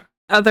 Okay.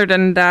 Other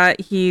than that,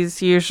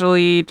 he's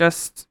usually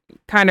just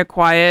kind of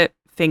quiet,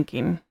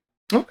 thinking.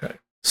 Okay.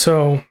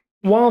 So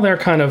while they're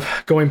kind of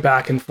going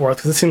back and forth,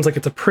 because it seems like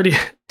it's a pretty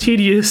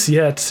tedious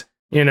yet,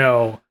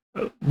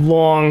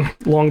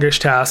 longish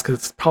task, because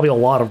it's probably a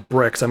lot of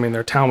bricks. I mean,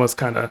 their town was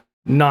kind of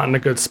not in a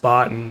good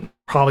spot, and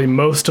probably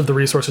most of the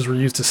resources were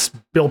used to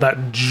build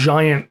that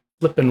giant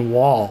flippin'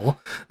 wall.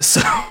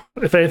 So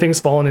if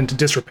anything's fallen into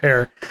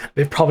disrepair,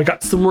 they've probably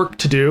got some work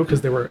to do because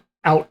they were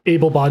out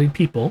able-bodied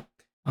people.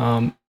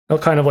 They'll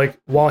kind of like,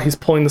 while he's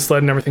pulling the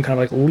sled and everything, kind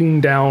of like lean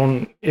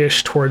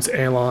down-ish towards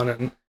Alon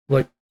and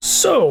like,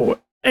 "So,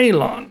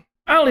 Alon,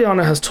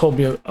 Aliana has told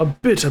me a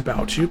bit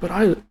about you, but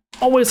I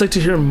always like to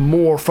hear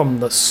more from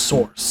the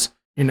source.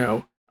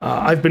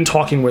 I've been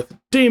talking with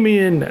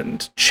Damien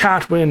and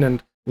Chatwin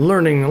and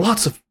learning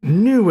lots of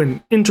new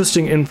and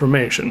interesting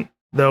information,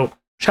 though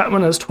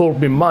Chatwin has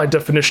told me my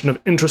definition of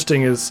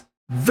interesting is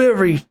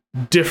very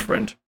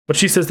different, but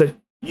she says that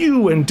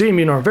you and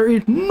Damien are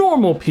very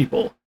normal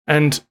people,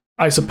 and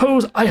I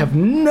suppose I have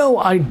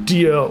no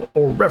idea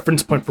or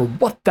reference point for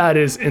what that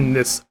is in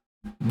this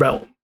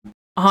realm.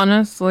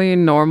 Honestly,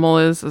 normal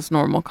is as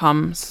normal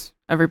comes.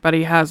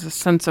 Everybody has a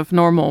sense of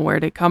normal where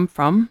they come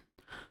from.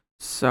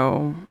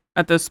 So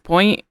at this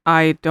point,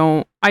 I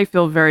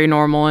feel very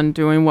normal in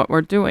doing what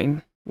we're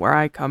doing. Where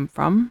I come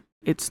from,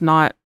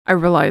 I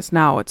realize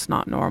now it's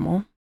not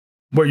normal.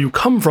 Where you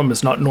come from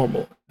is not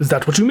normal. Is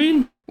that what you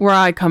mean? Where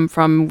I come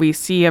from, we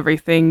see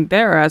everything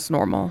there as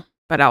normal.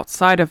 But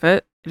outside of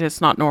it, it is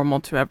not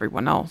normal to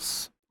everyone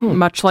else.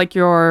 Much like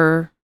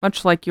your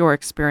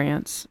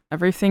experience.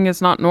 Everything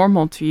is not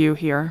normal to you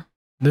here.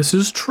 This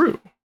is true.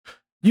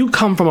 You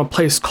come from a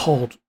place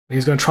called...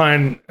 He's going to try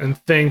and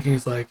think.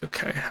 He's like,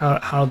 okay,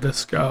 how'd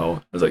this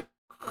go? I was like,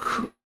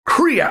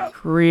 Kriath.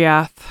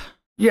 Kriath.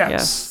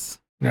 Yes.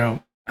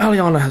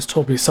 Aliana has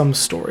told me some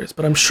stories,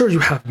 but I'm sure you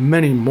have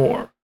many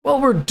more. While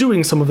we're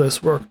doing some of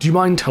this work, do you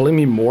mind telling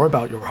me more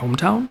about your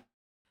hometown?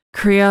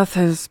 Kriath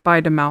is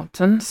by the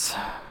mountains.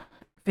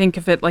 Think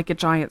of it like a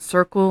giant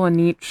circle, and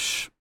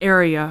each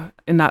area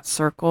in that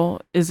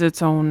circle is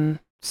its own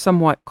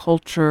somewhat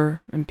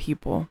culture and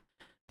people.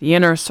 The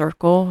inner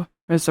circle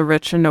is the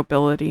rich and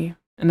nobility.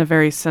 In the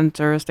very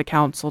center is the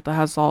council that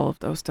has all of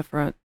those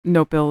different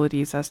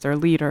nobilities as their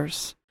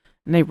leaders,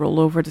 and they rule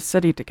over the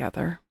city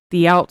together.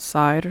 The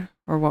outside,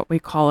 or what we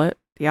call it,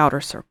 the outer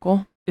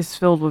circle, is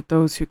filled with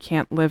those who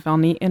can't live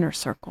on the inner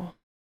circle.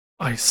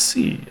 I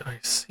see.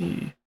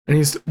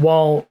 And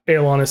while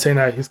Aelon is saying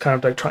that, he's kind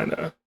of like trying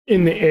to,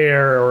 in the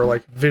air, or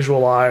like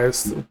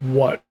visualize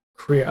what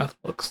Kriath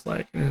looks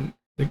like. And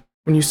like,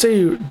 when you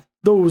say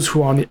those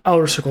who are on the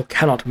outer circle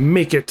cannot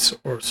make it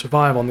or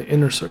survive on the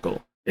inner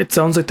circle, it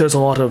sounds like there's a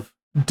lot of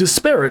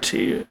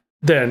disparity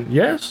then,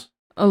 yes?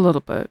 A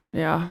little bit,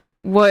 yeah.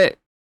 What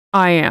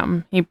I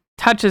am, he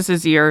touches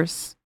his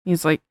ears.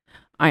 He's like,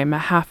 I am a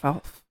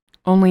half-elf.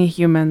 Only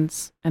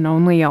humans and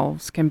only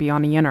elves can be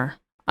on the inner.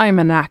 I am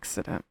an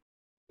accident.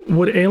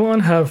 Would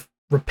Aelon have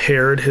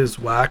repaired his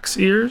wax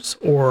ears,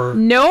 or...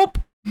 Nope.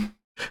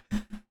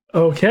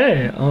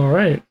 Okay,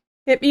 alright.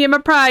 Hit me in my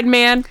pride,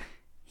 man.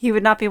 He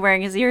would not be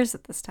wearing his ears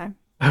at this time.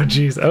 Oh,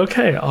 geez.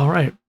 Okay,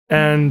 alright.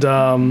 And,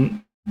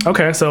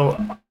 okay,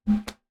 so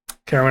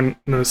Karen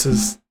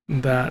notices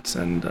that,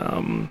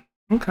 and,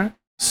 okay.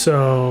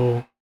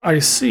 So, I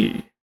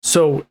see.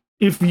 So,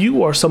 if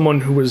you are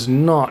someone who is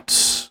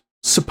not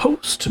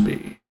supposed to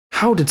be,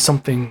 how did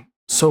something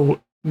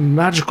so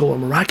magical or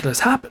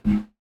miraculous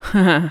happen?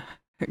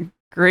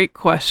 Great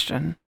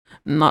question.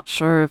 Not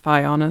sure if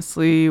I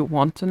honestly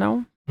want to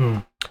know.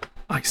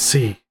 I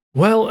see.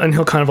 Well, and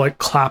he'll kind of like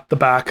clap the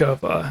back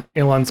of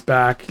Aelon's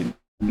back,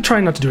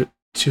 trying not to do it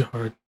too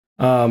hard.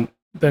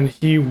 Then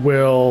he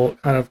will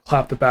kind of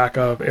clap the back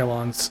of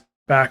Aelon's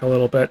back a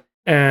little bit,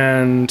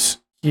 and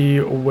he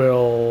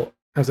will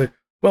kind of say,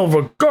 well,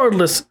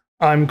 regardless,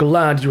 I'm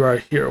glad you are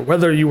here.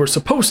 Whether you were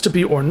supposed to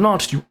be or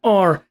not, you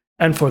are,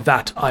 and for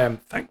that I am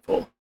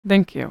thankful.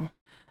 Thank you.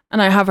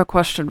 And I have a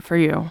question for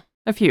you.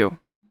 A few.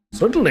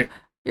 Certainly.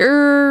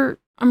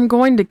 I'm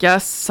going to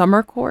guess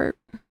summer court?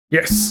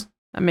 Yes.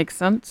 That makes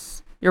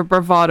sense. Your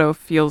bravado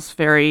feels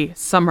very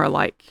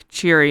summer-like,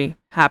 cheery,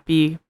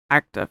 happy,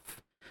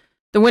 active.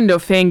 The window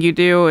thing you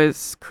do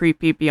is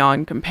creepy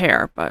beyond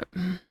compare, but...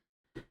 And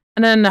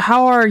then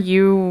how are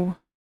you...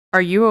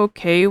 Are you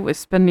okay with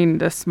spending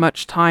this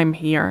much time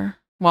here,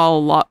 while a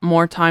lot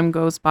more time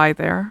goes by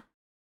there?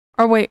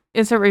 Or wait,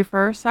 is it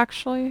reverse,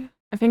 actually?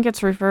 I think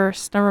it's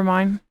reversed. Never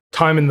mind.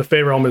 Time in the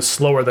Fey realm is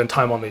slower than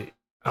time on the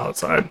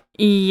outside.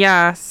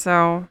 Yeah,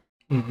 so...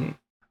 Mm-hmm.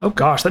 Oh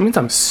gosh, that means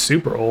I'm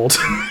super old.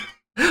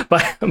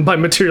 by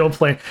material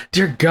plane.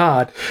 Dear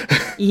God.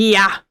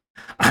 Yeah.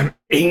 I'm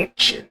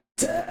ancient.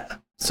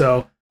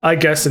 So I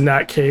guess in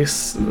that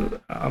case,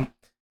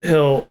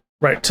 he'll...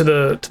 Right, to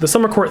the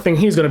summer court thing,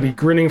 he's going to be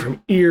grinning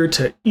from ear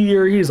to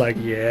ear. He's like,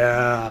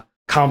 yeah,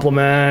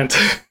 compliment.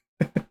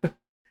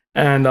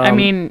 And I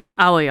mean,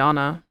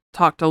 Aliana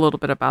talked a little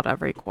bit about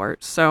every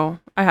court, so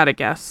I had a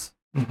guess.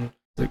 Mm-hmm.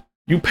 Like,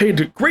 you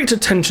paid great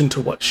attention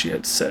to what she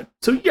had said.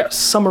 So yes,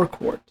 summer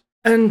court.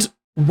 And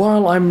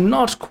while I'm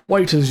not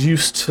quite as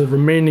used to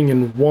remaining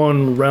in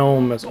one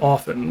realm as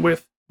often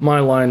with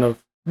my line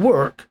of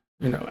work,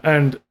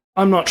 and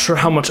I'm not sure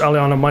how much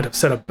Aliana might have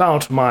said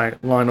about my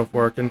line of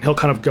work, and he'll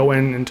kind of go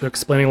into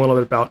explaining a little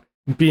bit about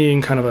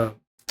being kind of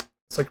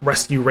it's like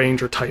rescue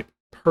ranger type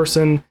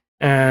person,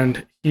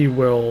 and he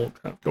will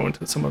kind of go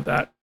into some of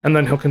that. And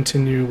then he'll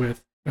continue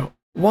with,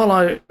 while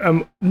I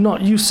am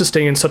not used to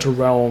staying in such a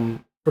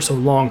realm for so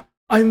long,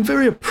 I'm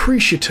very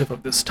appreciative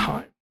of this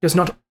time, because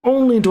not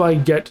only do I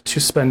get to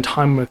spend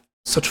time with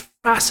such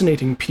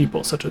fascinating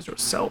people such as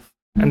yourself,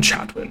 and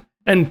Chatwin,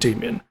 and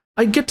Damien,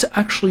 I get to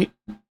actually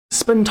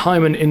spend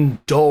time and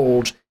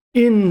indulge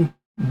in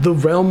the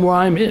realm where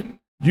I'm in.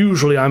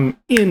 Usually I'm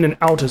in and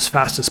out as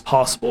fast as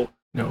possible.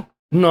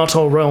 Not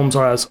all realms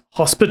are as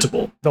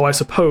hospitable, though I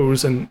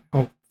suppose, and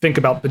I'll think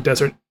about the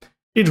desert,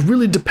 it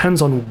really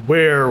depends on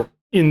where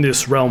in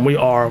this realm we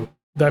are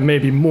that may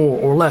be more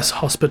or less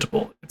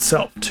hospitable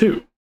itself,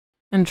 too.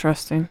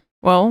 Interesting.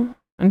 Well,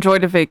 enjoy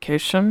the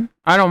vacation.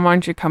 I don't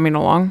mind you coming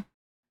along.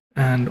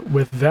 And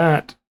with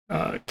that,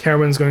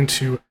 Carowin's going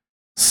to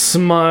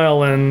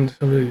smile and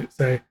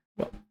say,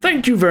 well,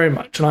 thank you very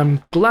much, and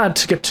I'm glad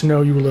to get to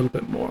know you a little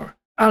bit more.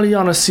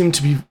 Aliana seemed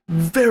to be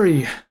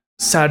very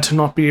sad to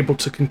not be able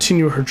to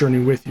continue her journey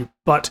with you,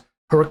 but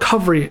her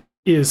recovery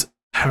is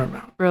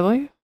paramount.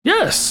 Really?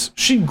 Yes,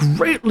 she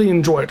greatly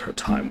enjoyed her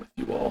time with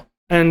you all,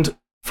 and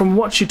from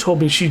what she told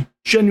me, she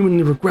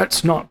genuinely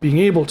regrets not being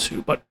able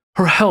to, but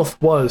her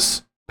health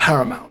was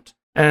paramount,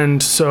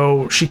 and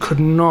so she could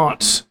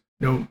not,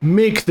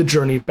 make the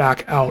journey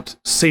back out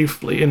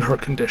safely in her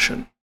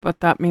condition. But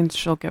that means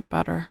she'll get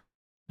better.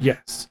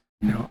 Yes,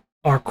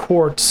 our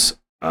courts,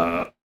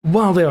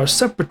 while they are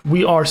separate,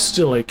 we are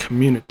still a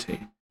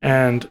community,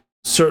 and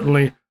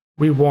certainly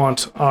we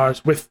want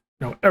ours, with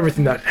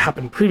everything that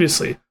happened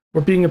previously,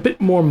 we're being a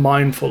bit more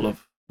mindful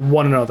of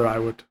one another, I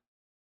would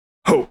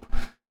hope.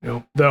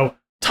 Though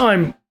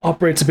time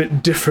operates a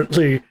bit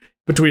differently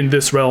between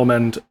this realm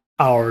and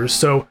ours,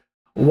 so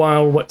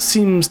while what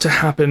seems to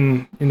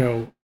happen,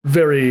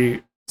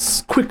 very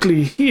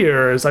quickly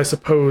here is, I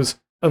suppose,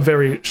 a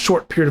very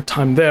short period of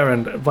time there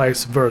and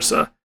vice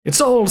versa.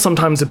 It's all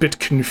sometimes a bit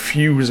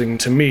confusing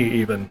to me,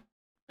 even.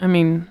 I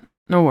mean,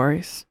 no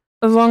worries.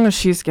 As long as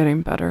she's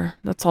getting better,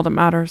 that's all that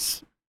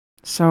matters.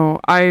 So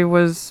I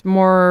was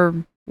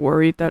more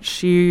worried that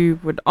she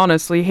would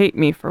honestly hate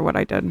me for what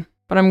I did,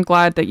 but I'm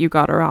glad that you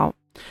got her out.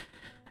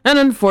 And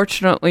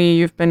unfortunately,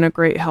 you've been a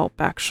great help,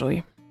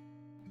 actually.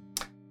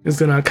 He's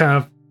gonna kind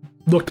of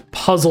look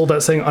puzzled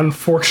at saying,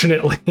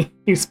 unfortunately,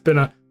 he's been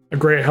a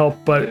great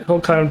help, but he'll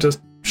kind of just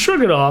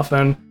shrug it off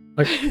and,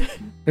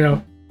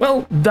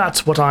 well,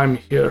 that's what I'm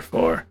here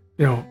for.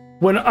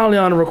 When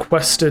Aliana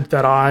requested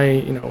that I,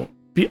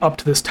 be up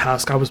to this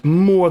task, I was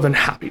more than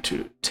happy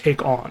to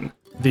take on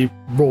the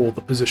role,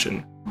 the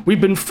position. We've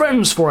been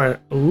friends for a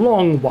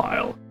long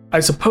while. I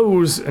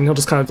suppose, and he'll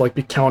just kind of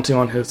be counting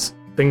on his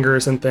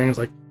fingers and things,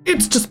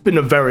 it's just been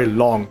a very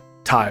long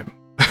time.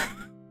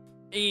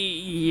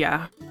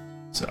 Yeah.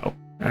 So,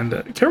 and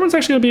Carowin's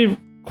actually going to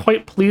be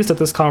quite pleased at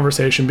this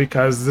conversation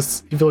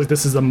because he feels like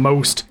this is the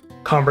most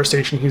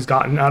conversation he's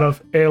gotten out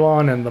of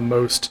Aelon and the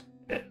most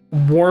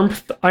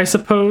warmth, I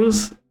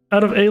suppose,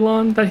 out of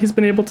Aelon that he's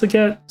been able to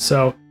get.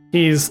 So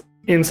he's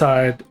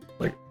inside,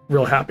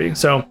 real happy.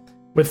 So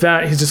with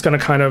that, he's just going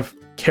to kind of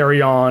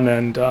carry on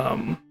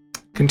and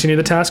continue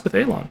the task with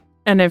Aelon.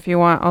 And if you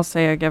want, I'll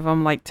say I give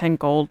him 10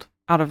 gold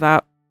out of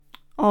that.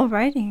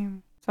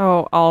 Alrighty.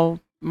 So I'll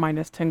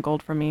minus 10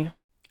 gold from me.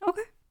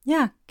 Okay.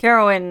 Yeah.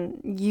 Carowin,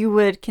 you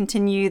would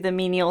continue the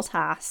menial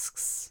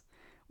tasks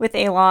with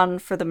Aelon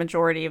for the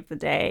majority of the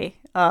day.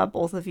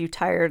 Both of you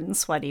tired and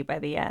sweaty by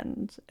the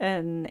end.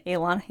 And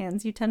Aelon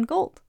hands you 10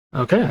 gold.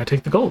 Okay, I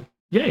take the gold.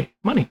 Yay,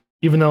 money.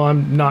 Even though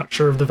I'm not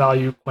sure of the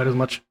value quite as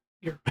much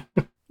here.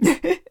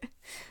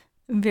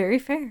 Very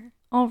fair.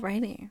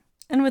 Alrighty.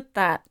 And with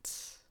that,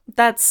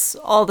 that's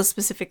all the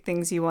specific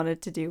things you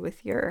wanted to do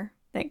with your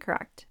thing,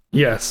 correct?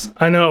 Yes,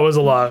 I know it was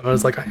a lot. I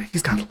was like,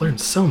 he's got to learn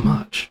so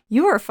much.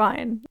 You are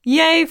fine.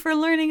 Yay for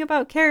learning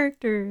about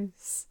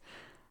characters.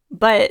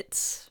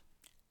 But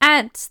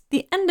at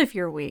the end of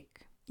your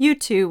week, you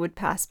two would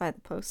pass by the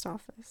post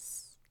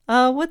office.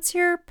 What's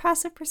your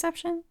passive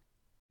perception?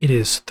 It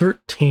is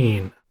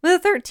 13. With a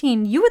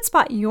 13, you would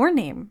spot your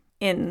name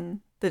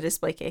in the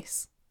display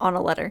case on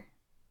a letter.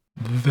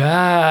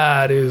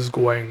 That is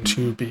going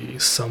to be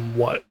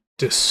somewhat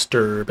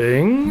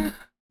disturbing.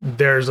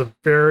 There's a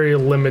very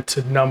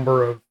limited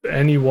number of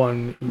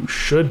anyone who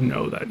should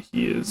know that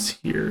he is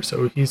here,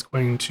 so he's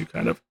going to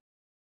kind of...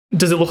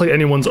 Does it look like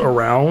anyone's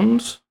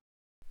around?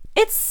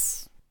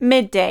 It's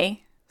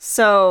midday,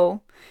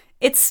 so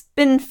it's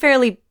been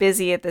fairly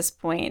busy at this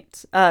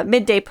point.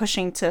 Midday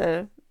pushing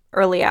to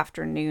early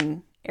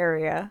afternoon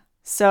area.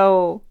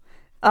 So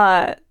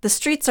the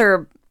streets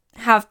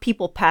have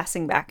people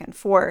passing back and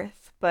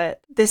forth,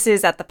 but this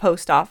is at the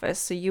post office,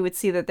 so you would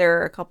see that there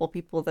are a couple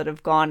people that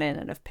have gone in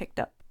and have picked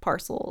up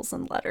parcels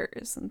and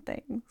letters and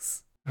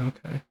things.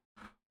 Okay.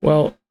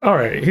 Well, all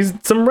right.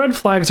 Some red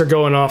flags are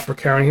going off for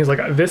Karen. He's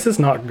like, this is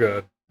not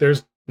good.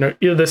 There's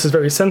either this is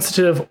very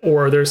sensitive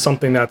or there's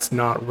something that's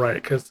not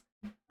right. Because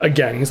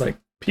again, he's like,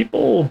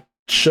 people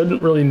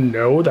shouldn't really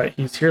know that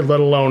he's here, let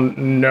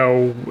alone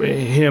know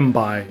him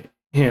by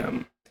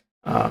him.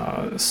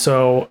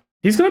 So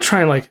he's gonna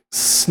try and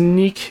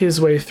sneak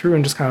his way through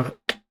and just kind of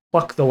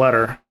pluck the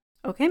letter.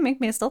 Okay, make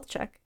me a stealth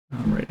check.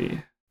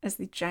 Alrighty. As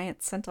the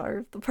giant centaur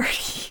of the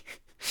party.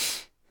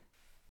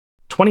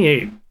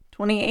 28.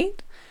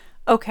 28?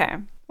 Okay.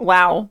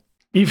 Wow.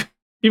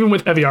 Even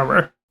with heavy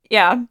armor.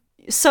 Yeah.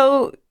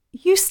 So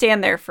you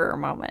stand there for a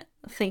moment,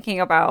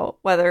 thinking about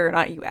whether or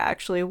not you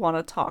actually want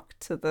to talk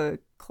to the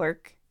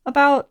clerk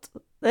about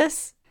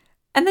this.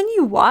 And then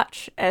you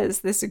watch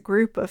as this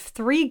group of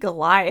 3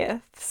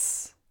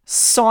 Goliaths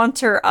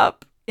saunter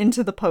up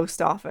into the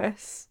post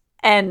office.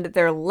 And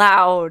they're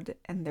loud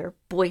and they're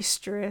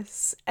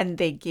boisterous and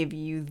they give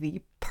you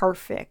the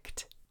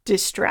perfect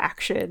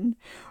distraction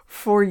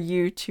for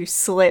you to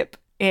slip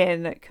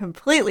in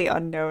completely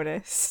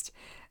unnoticed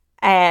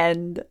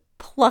and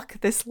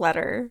pluck this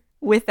letter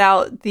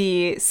without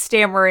the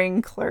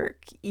stammering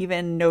clerk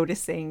even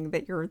noticing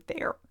that you're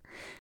there.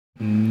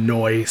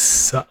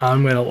 Nice.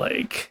 I'm gonna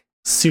like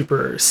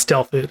super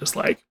stealthy, just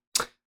like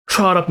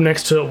trot up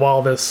next to it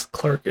while this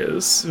clerk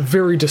is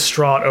very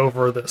distraught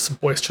over this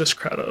boisterous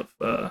crowd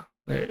of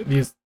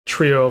these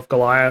trio of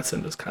Goliaths,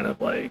 and just kind of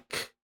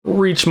like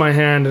reach my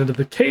hand into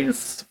the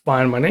case,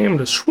 find my name,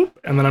 just swoop,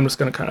 and then I'm just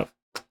gonna kind of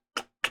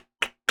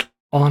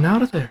on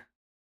out of there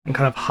and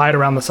kind of hide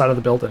around the side of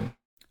the building.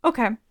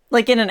 Okay.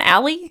 Like in an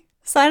alley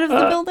side of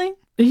the building?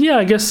 Yeah,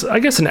 I guess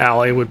an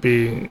alley would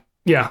be,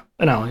 yeah,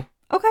 an alley.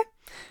 Okay.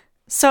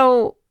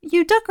 So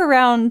you duck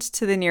around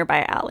to the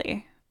nearby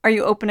alley. Are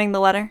you opening the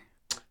letter?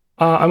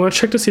 I'm going to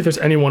check to see if there's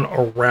anyone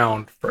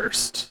around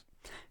first.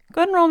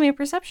 Go ahead and roll me a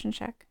perception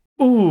check.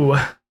 Ooh,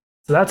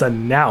 so that's a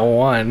nat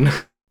 1.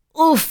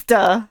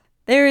 Oofta!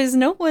 There is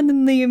no one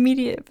in the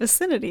immediate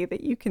vicinity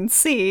that you can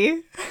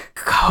see.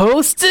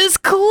 Coast is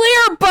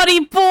clear,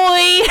 buddy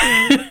boy!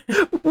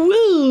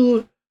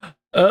 Woo!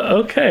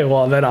 Okay,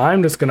 well then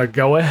I'm just going to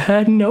go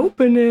ahead and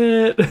open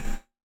it.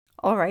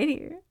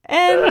 Alrighty.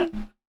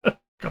 And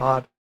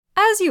God.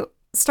 as you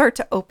start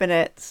to open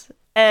it,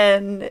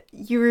 and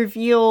you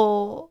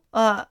reveal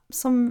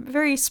some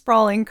very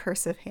sprawling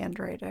cursive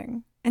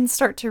handwriting and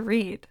start to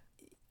read,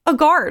 a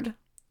guard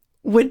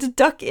would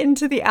duck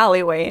into the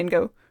alleyway and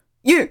go,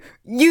 You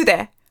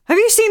there, have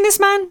you seen this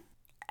man?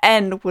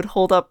 And would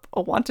hold up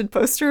a wanted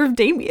poster of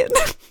Damien.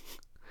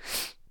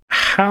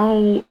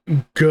 How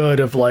good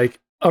of like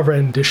a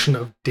rendition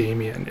of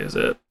Damien is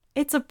it?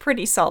 It's a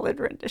pretty solid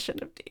rendition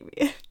of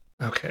Damien.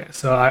 Okay,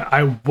 so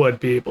I would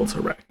be able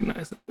to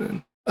recognize it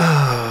then.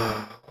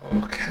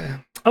 Okay.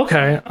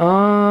 Okay,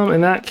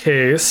 in that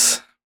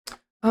case,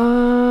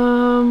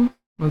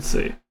 let's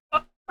see.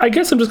 I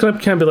guess I'm just gonna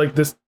kind of be like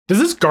this. Does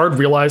this guard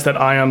realize that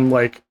I am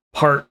like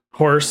part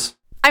horse?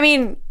 I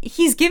mean,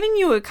 he's giving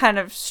you a kind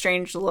of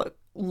strange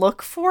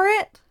look for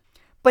it,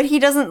 but he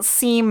doesn't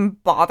seem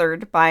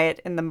bothered by it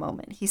in the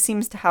moment. He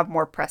seems to have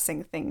more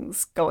pressing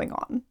things going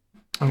on.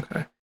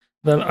 Okay.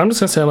 Then I'm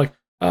just gonna say like,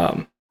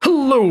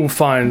 hello,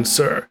 fine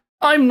sir.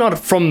 I'm not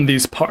from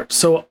these parts,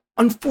 so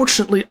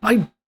unfortunately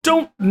I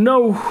don't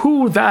know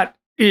who that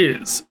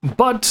is.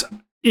 But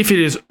if it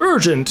is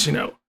urgent,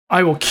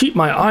 I will keep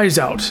my eyes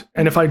out,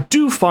 and if I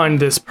do find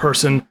this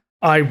person,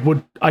 I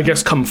would, I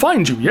guess, come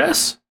find you,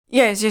 yes?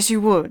 Yes, you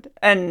would.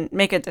 And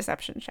make a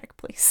deception check,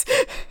 please.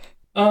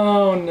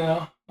 Oh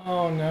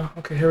no.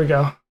 Okay, here we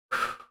go.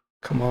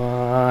 Come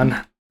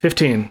on.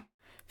 15.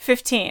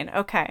 15,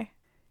 okay.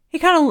 He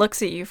kind of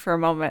looks at you for a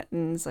moment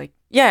and is like,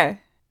 yeah,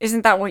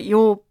 isn't that what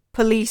your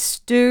police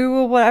do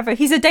or whatever?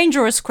 He's a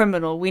dangerous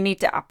criminal. We need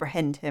to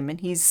apprehend him,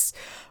 and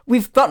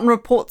we've gotten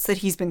reports that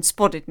he's been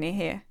spotted near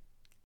here.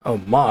 Oh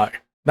my.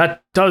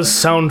 That does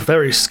sound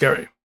very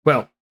scary.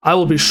 Well, I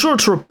will be sure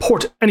to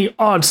report any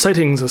odd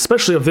sightings,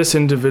 especially of this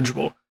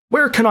individual.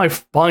 Where can I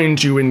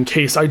find you in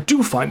case I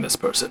do find this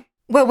person?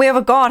 Well, we have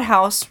a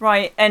guardhouse,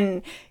 right?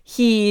 And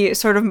he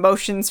sort of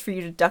motions for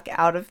you to duck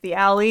out of the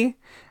alley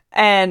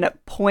and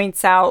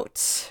points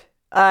out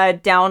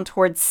down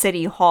towards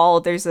City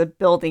Hall. There's a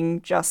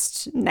building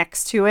just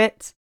next to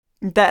it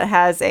that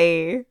has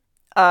a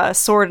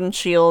sword and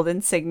shield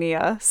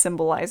insignia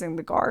symbolizing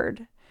the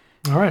guard.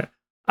 All right.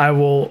 I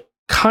will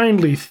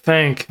kindly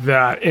thank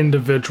that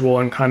individual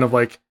and kind of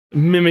like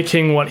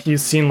mimicking what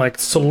he's seen, like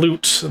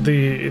salute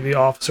the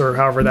officer,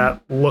 however that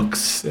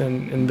looks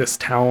in this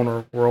town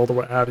or world or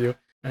what have you.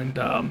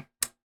 And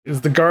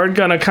is the guard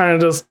gonna kind of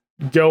just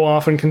go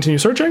off and continue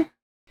searching?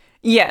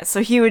 Yeah,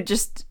 so he would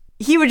just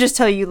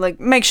tell you, like,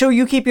 make sure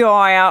you keep your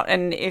eye out,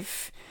 and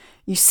if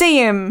you see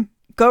him,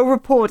 go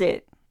report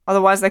it.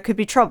 Otherwise there could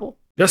be trouble.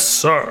 Yes,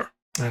 sir.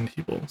 And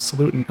he will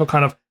salute, and he'll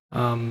kind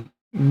of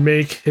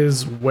make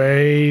his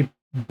way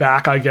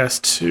back, I guess,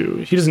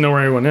 he doesn't know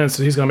where anyone is,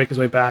 so he's going to make his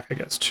way back, I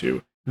guess,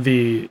 to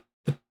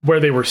where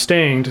they were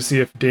staying to see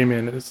if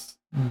Damien is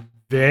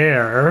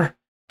there,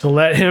 to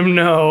let him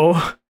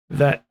know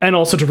that, and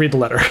also to read the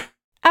letter.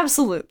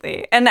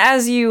 Absolutely. And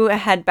as you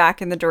head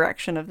back in the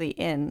direction of the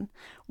inn,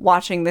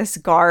 watching this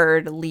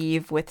guard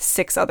leave with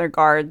 6 other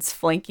guards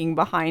flanking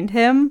behind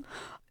him,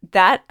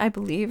 that, I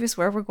believe, is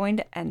where we're going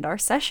to end our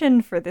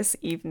session for this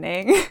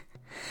evening.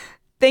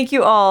 Thank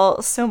you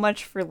all so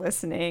much for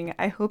listening.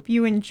 I hope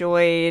you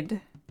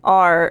enjoyed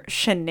our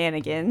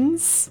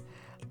shenanigans.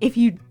 If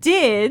you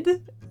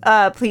did,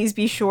 please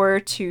be sure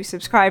to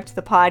subscribe to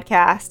the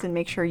podcast and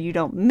make sure you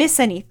don't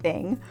miss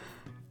anything.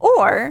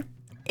 Or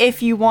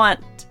if you want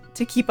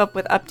to keep up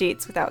with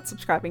updates without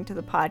subscribing to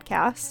the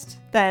podcast,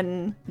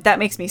 then that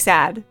makes me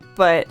sad.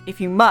 But if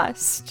you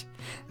must,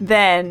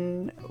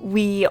 then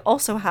we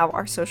also have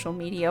our social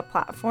media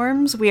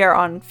platforms. We are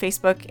on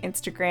Facebook,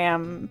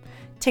 Instagram,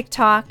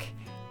 TikTok,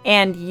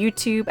 and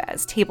YouTube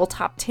as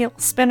Tabletop Tale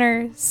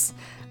Spinners.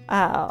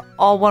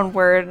 All one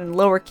word and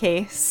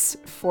lowercase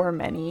for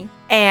many.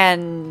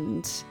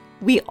 And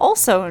we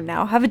also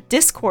now have a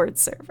Discord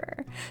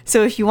server.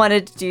 So if you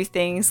wanted to do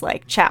things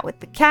like chat with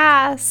the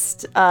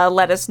cast,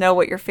 let us know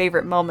what your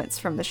favorite moments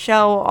from the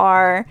show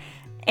are,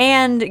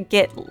 and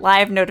get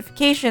live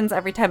notifications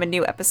every time a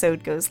new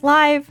episode goes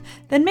live,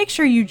 then make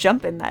sure you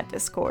jump in that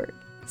Discord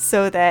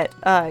so that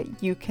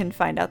you can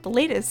find out the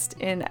latest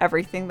in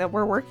everything that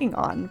we're working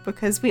on,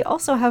 because we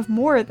also have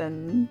more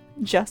than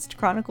just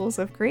Chronicles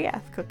of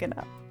Griath cooking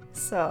up.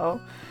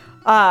 So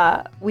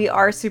we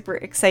are super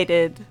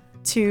excited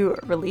to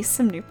release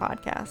some new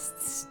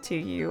podcasts to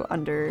you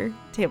under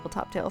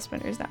Tabletop Tale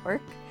Spinners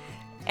Network.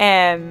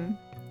 And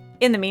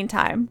in the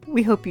meantime,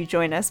 we hope you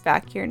join us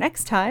back here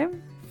next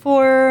time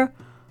for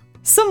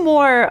some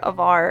more of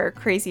our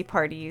Crazy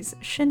Parties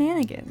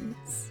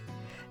shenanigans.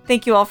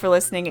 Thank you all for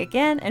listening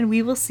again, and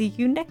we will see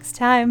you next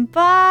time.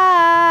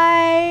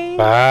 Bye!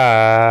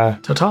 Bye.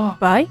 Ta-ta.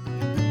 Bye.